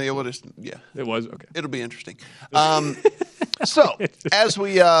for sure. Yeah, yeah. It was? Okay. It'll be interesting. So, as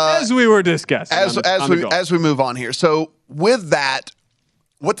we were discussing, as we move on here. So, with that,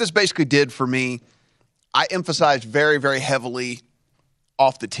 what this basically did for me, I emphasized very, very heavily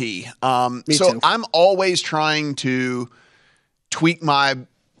off the tee. So too. I'm always trying to tweak my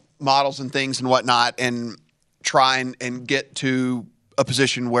models and things and whatnot and try and get to a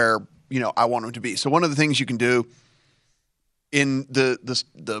position where, I want them to be. So one of the things you can do in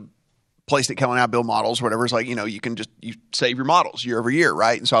the place that Kelly and I build models, whatever, is like, you can you save your models year over year,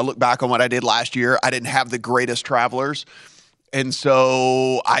 right? And so I look back on what I did last year. I didn't have the greatest travelers. And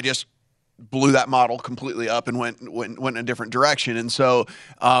so I just blew that model completely up and went in a different direction. And so,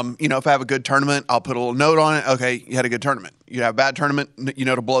 if I have a good tournament, I'll put a little note on it. Okay, you had a good tournament. You have a bad tournament,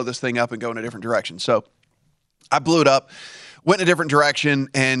 to blow this thing up and go in a different direction. So I blew it up, went in a different direction,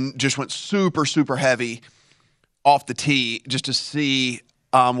 and just went super, super heavy off the tee just to see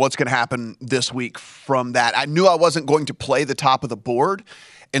what's going to happen this week from that. I knew I wasn't going to play the top of the board,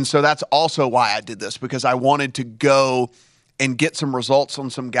 and so that's also why I did this, because I wanted to go and get some results on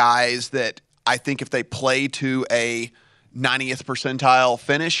some guys that I think if they play to a 90th percentile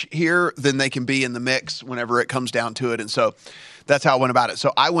finish here, then they can be in the mix whenever it comes down to it. And so that's how I went about it.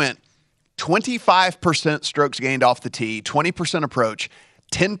 So I went 25% strokes gained off the tee, 20% approach,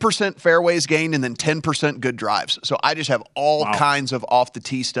 10% fairways gained, and then 10% good drives. So I just have all kinds of off the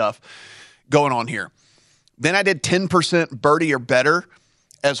tee stuff going on here. Then I did 10% birdie or better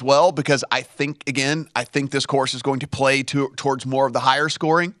as well, because I think this course is going to play towards more of the higher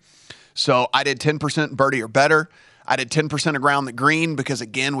scoring. So I did 10% birdie or better. I did 10% around the green because,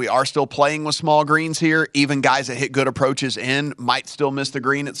 again, we are still playing with small greens here. Even guys that hit good approaches in might still miss the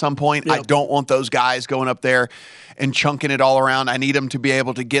green at some point. Yep. I don't want those guys going up there and chunking it all around. I need them to be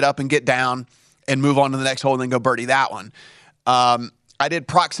able to get up and get down and move on to the next hole and then go birdie that one. I did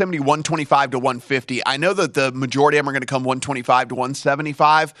proximity 125 to 150. I know that the majority of them are going to come 125 to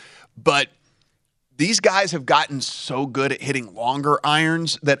 175, but these guys have gotten so good at hitting longer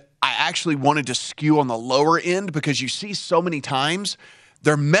irons that I actually wanted to skew on the lower end, because you see so many times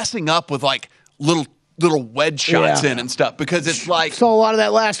they're messing up with like little wedge shots in and stuff, because it's like saw a lot of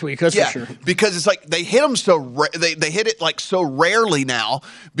that last week. That's for sure. Because it's like they hit them they hit it like so rarely now,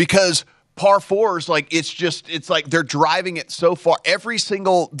 because par fours, like it's like they're driving it so far.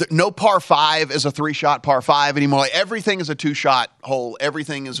 No par five is a 3-shot par five anymore. Like everything is a 2-shot hole.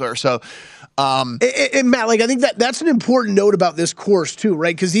 Everything is there. So. And Matt, like I think that's an important note about this course too,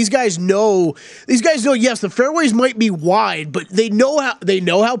 right? Because these guys know. Yes, the fairways might be wide, but they know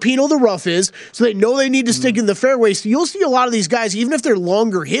how penal the rough is, so they know they need to stick in the fairway. So you'll see a lot of these guys, even if they're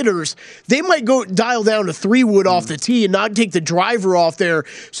longer hitters, they might go dial down to 3-wood off the tee and not take the driver off there,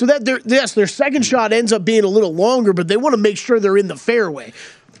 so that their second shot ends up being a little longer, but they want to make sure they're in the fairway.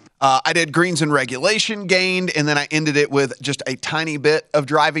 I did greens and regulation gained, and then I ended it with just a tiny bit of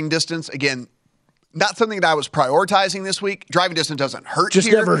driving distance. Again, not something that I was prioritizing this week. Driving distance doesn't hurt just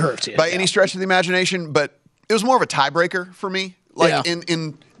here never hurts by any stretch of the imagination, but it was more of a tiebreaker for me. Like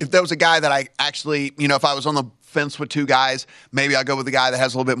if there was a guy that I actually, if I was on the fence with two guys, maybe I'll go with the guy that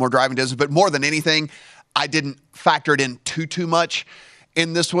has a little bit more driving distance. But more than anything, I didn't factor it in too much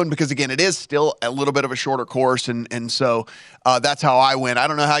in this one, because again, it is still a little bit of a shorter course, and so that's how I went. I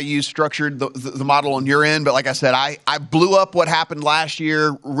don't know how you structured the model on your end, but like I said, I blew up what happened last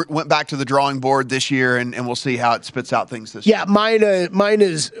year, went back to the drawing board this year, and we'll see how it spits out things this year. Yeah, mine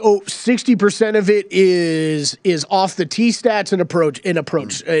is 60% of it is off the tee stats and approach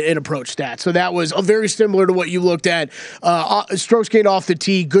stats. So that was very similar to what you looked at. Strokes gained off the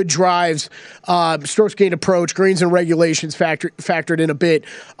tee, good drives, strokes gained approach, greens and regulations factored in a bit.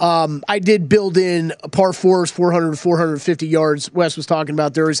 I did build in par fours, 400 to 450 yards. Wes was talking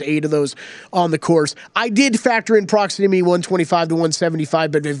about there is 8 of those on the course. I did factor in proximity 125 to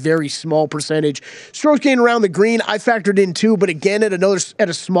 175, but a very small percentage. Strokes gained around the green, I factored in too, but again at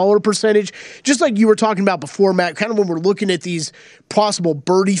a smaller percentage. Just like you were talking about before, Matt, kind of when we're looking at these possible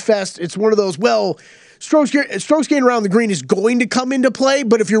birdie fests, it's one of those, strokes gained around the green is going to come into play,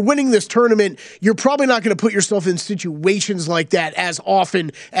 but if you're winning this tournament, you're probably not going to put yourself in situations like that as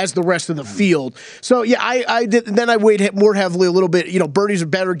often as the rest of the field. So yeah, I did. Then I weighed more heavily a little bit. Birdies are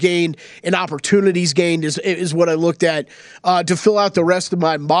better gained and opportunities gained is what I looked at to fill out the rest of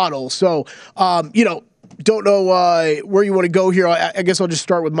my model. So don't know where you want to go here. I guess I'll just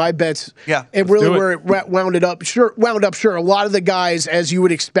start with my bets. Yeah, and really where it wound up. Sure. A lot of the guys, as you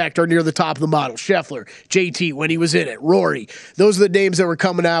would expect, are near the top of the model. Scheffler, JT when he was in it, Rory. Those are the names that were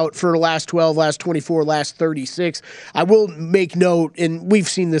coming out for last 12, last 24, last 36. I will make note, and we've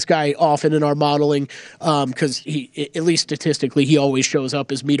seen this guy often in our modeling because he, at least statistically, he always shows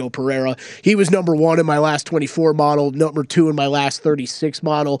up as Mito Pereira. He was number 1 in my last 24 model, number 2 in my last 36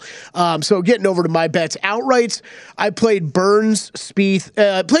 model. So getting over to my bets. Outrights, I played Burns, Spieth.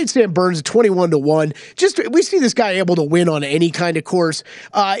 Played Sam Burns at 21-1. We see this guy able to win on any kind of course.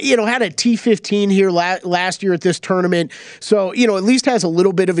 Had a T15 here last year at this tournament, so at least has a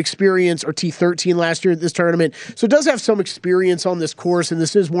little bit of experience. Or T13 last year at this tournament, so does have some experience on this course. And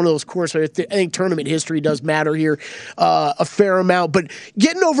this is one of those courses I think tournament history does matter here a fair amount. But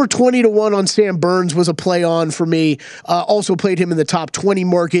getting over 20-1 on Sam Burns was a play on for me. Also played him in the top 20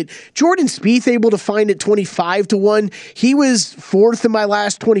 market. Jordan Spieth able to find at 25-1. He was 4th in my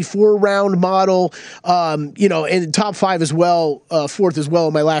last 24 round model, and top 5 as well, 4th as well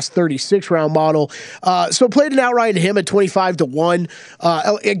in my last 36 round model. So played an outright to him at 25-1.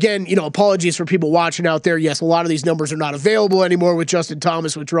 Again, apologies for people watching out there. Yes, a lot of these numbers are not available anymore with Justin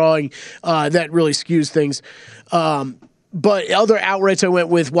Thomas withdrawing. That really skews things. But other outrights I went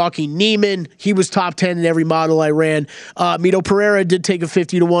with Joaquin Niemann. He was top 10 in every model I ran. Mito Pereira did take a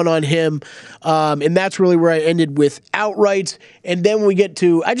 50-1 on him. And that's really where I ended with outrights. And then we get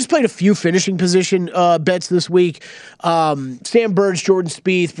to, I just played a few finishing position bets this week. Sam Burns, Jordan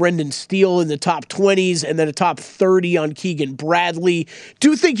Spieth, Brendan Steele in the top 20s, and then a top 30 on Keegan Bradley.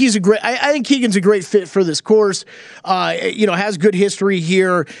 Do think he's a great, I think Keegan's a great fit for this course. Has good history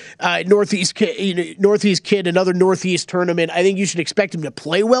here. Northeast kid, another Northeast tournament. I think you should expect him to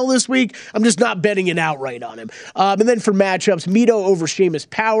play well this week. I'm just not betting an outright on him. And then for matchups, Mito over Seamus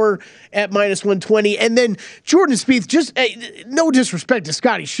Power at -120. And then Jordan Spieth, just no disrespect to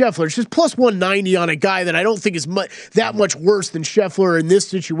Scotty Scheffler, it's just plus 190 on a guy that I don't think is that much worse than Scheffler in this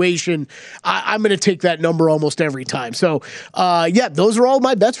situation. I'm going to take that number almost every time. So, those are all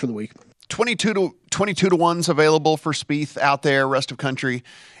my bets for the week. 22 to 1's available for Spieth out there, rest of country,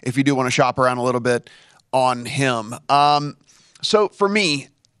 if you do want to shop around a little bit on him. So for me,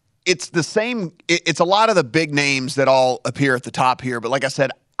 it's the same. It's a lot of the big names that all appear at the top here. But like I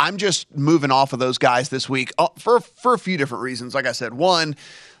said, I'm just moving off of those guys this week for a few different reasons. Like I said, one,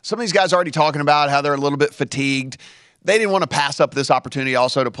 some of these guys are already talking about how they're a little bit fatigued. They didn't want to pass up this opportunity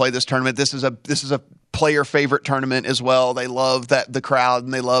also to play this tournament. This is a player favorite tournament as well. They love the crowd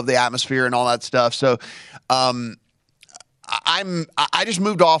and they love the atmosphere and all that stuff. So, I just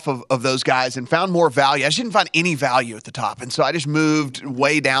moved off of those guys and found more value. I just didn't find any value at the top, and so I just moved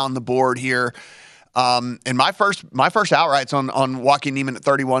way down the board here. And my first outright's on Joaquin Niemann at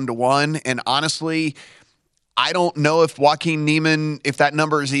 31-1, and honestly, I don't know if Joaquin Niemann, if that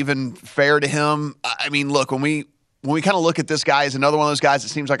number is even fair to him. I mean, look, when we kind of look at this guy as another one of those guys that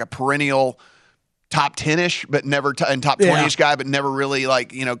seems like a perennial top 10-ish, but never and top 20-ish guy, but never really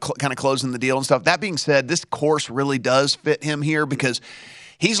kind of closing the deal and stuff. That being said, this course really does fit him here because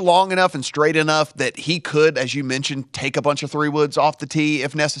he's long enough and straight enough that he could, as you mentioned, take a bunch of 3-woods off the tee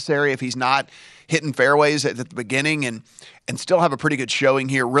if necessary, if he's not hitting fairways at the beginning and still have a pretty good showing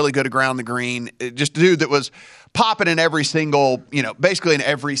here, really good around the green. Just a dude that was popping in every single, basically in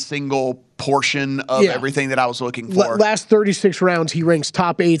every single portion of everything that I was looking for. Last 36 rounds, he ranks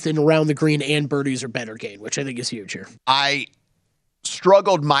top 8th in around the green and birdies or better gain, which I think is huge here. I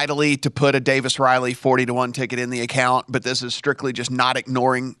struggled mightily to put a Davis Riley 40-1 ticket in the account, but this is strictly just not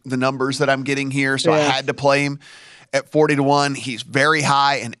ignoring the numbers that I'm getting here, so I had to play him at 40-1. He's very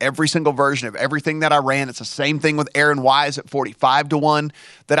high in every single version of everything that I ran. It's the same thing with Aaron Wise at 45-1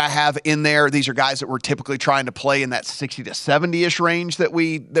 that I have in there. These are guys that we're typically trying to play in that 60 to 70-ish range that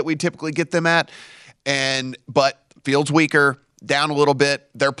we typically get them at. But field's weaker, down a little bit.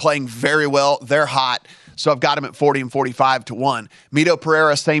 They're playing very well. They're hot. So I've got him at 40 and 45-1. Mito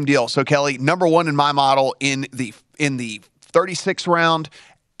Pereira, same deal. So Kelly, number one in my model in the 36 round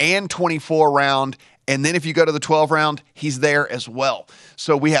and 24 round. And then if you go to the 12 round, he's there as well.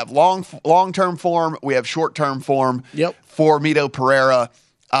 So we have long-term form. We have short-term form for Mito Pereira.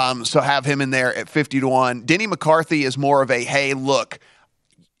 So have him in there at 50-1. Denny McCarthy is more of a, hey, look,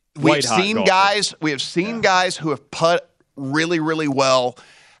 we've seen guys who have put really, really well,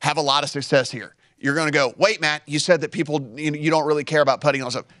 have a lot of success here. You're going to go, wait, Matt, you said that people, you don't really care about putting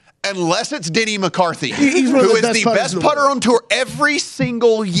on stuff. Unless it's Denny McCarthy, who is the best putter on tour every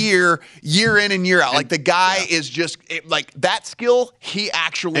single year in and year out. Like the guy is just like that skill he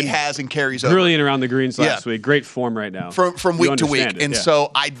actually has and carries over. Brilliant around the greens last week. Great form right now. From week to week. And so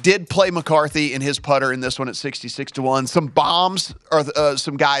I did play McCarthy in his putter in this one at 66-1. Some bombs are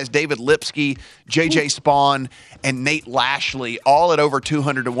some guys, David Lipsky, JJ Spawn, and Nate Lashley, all at over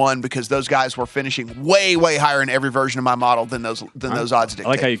 200-1 because those guys were finishing way, way higher in every version of my model than those odds dictate. I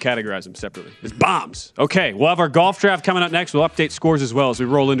like how you categorize them separately. It's bombs. Okay, we'll have our golf draft coming up next. We'll update scores as well as we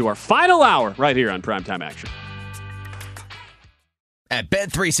roll into our final hour right here on Primetime Action. At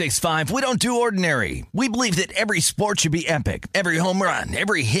Bet365, we don't do ordinary. We believe that every sport should be epic. Every home run,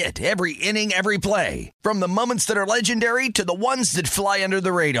 every hit, every inning, every play. From the moments that are legendary to the ones that fly under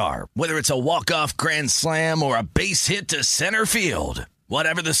the radar. Whether it's a walk-off grand slam or a base hit to center field.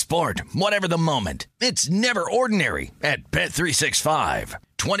 Whatever the sport, whatever the moment. It's never ordinary at Bet365.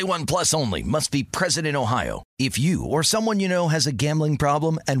 21 plus only. Must be present in Ohio. If you or someone you know has a gambling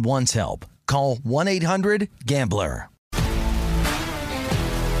problem and wants help, call 1-800-GAMBLER.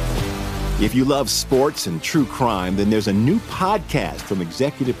 If you love sports and true crime, then there's a new podcast from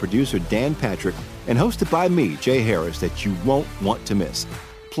executive producer Dan Patrick and hosted by me, Jay Harris, that you won't want to miss.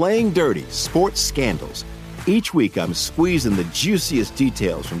 Playing Dirty: Sports Scandals. Each week, I'm squeezing the juiciest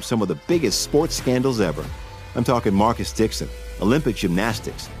details from some of the biggest sports scandals ever. I'm talking Marcus Dixon, Olympic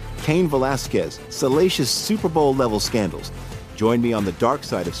gymnastics, Cain Velasquez, salacious Super Bowl-level scandals. Join me on the dark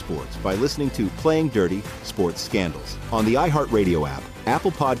side of sports by listening to Playing Dirty Sports Scandals on the iHeartRadio app,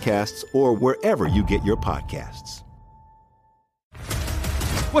 Apple Podcasts, or wherever you get your podcasts.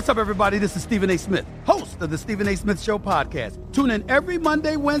 What's up, everybody? This is Stephen A. Smith, host of the Stephen A. Smith Show podcast. Tune in every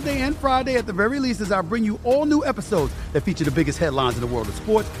Monday, Wednesday, and Friday at the very least as I bring you all new episodes that feature the biggest headlines in the world of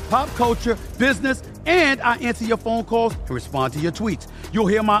sports, pop culture, business, and I answer your phone calls and respond to your tweets. You'll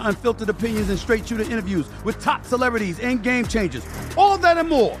hear my unfiltered opinions and straight-shooter interviews with top celebrities and game changers. All that and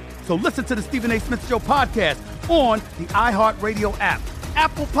more. So listen to the Stephen A. Smith Show podcast on the iHeartRadio app,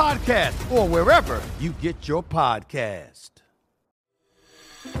 Apple Podcasts, or wherever you get your podcast.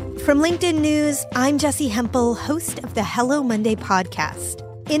 From LinkedIn News, I'm Jessie Hempel, host of the Hello Monday podcast.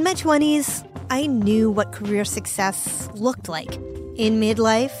 In my 20s, I knew what career success looked like. In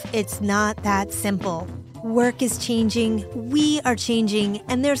midlife, it's not that simple. Work is changing, we are changing,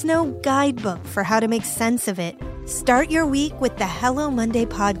 and there's no guidebook for how to make sense of it. Start your week with the Hello Monday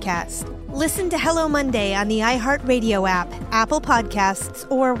podcast. Listen to Hello Monday on the iHeartRadio app, Apple Podcasts,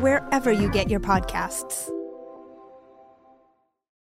 or wherever you get your podcasts.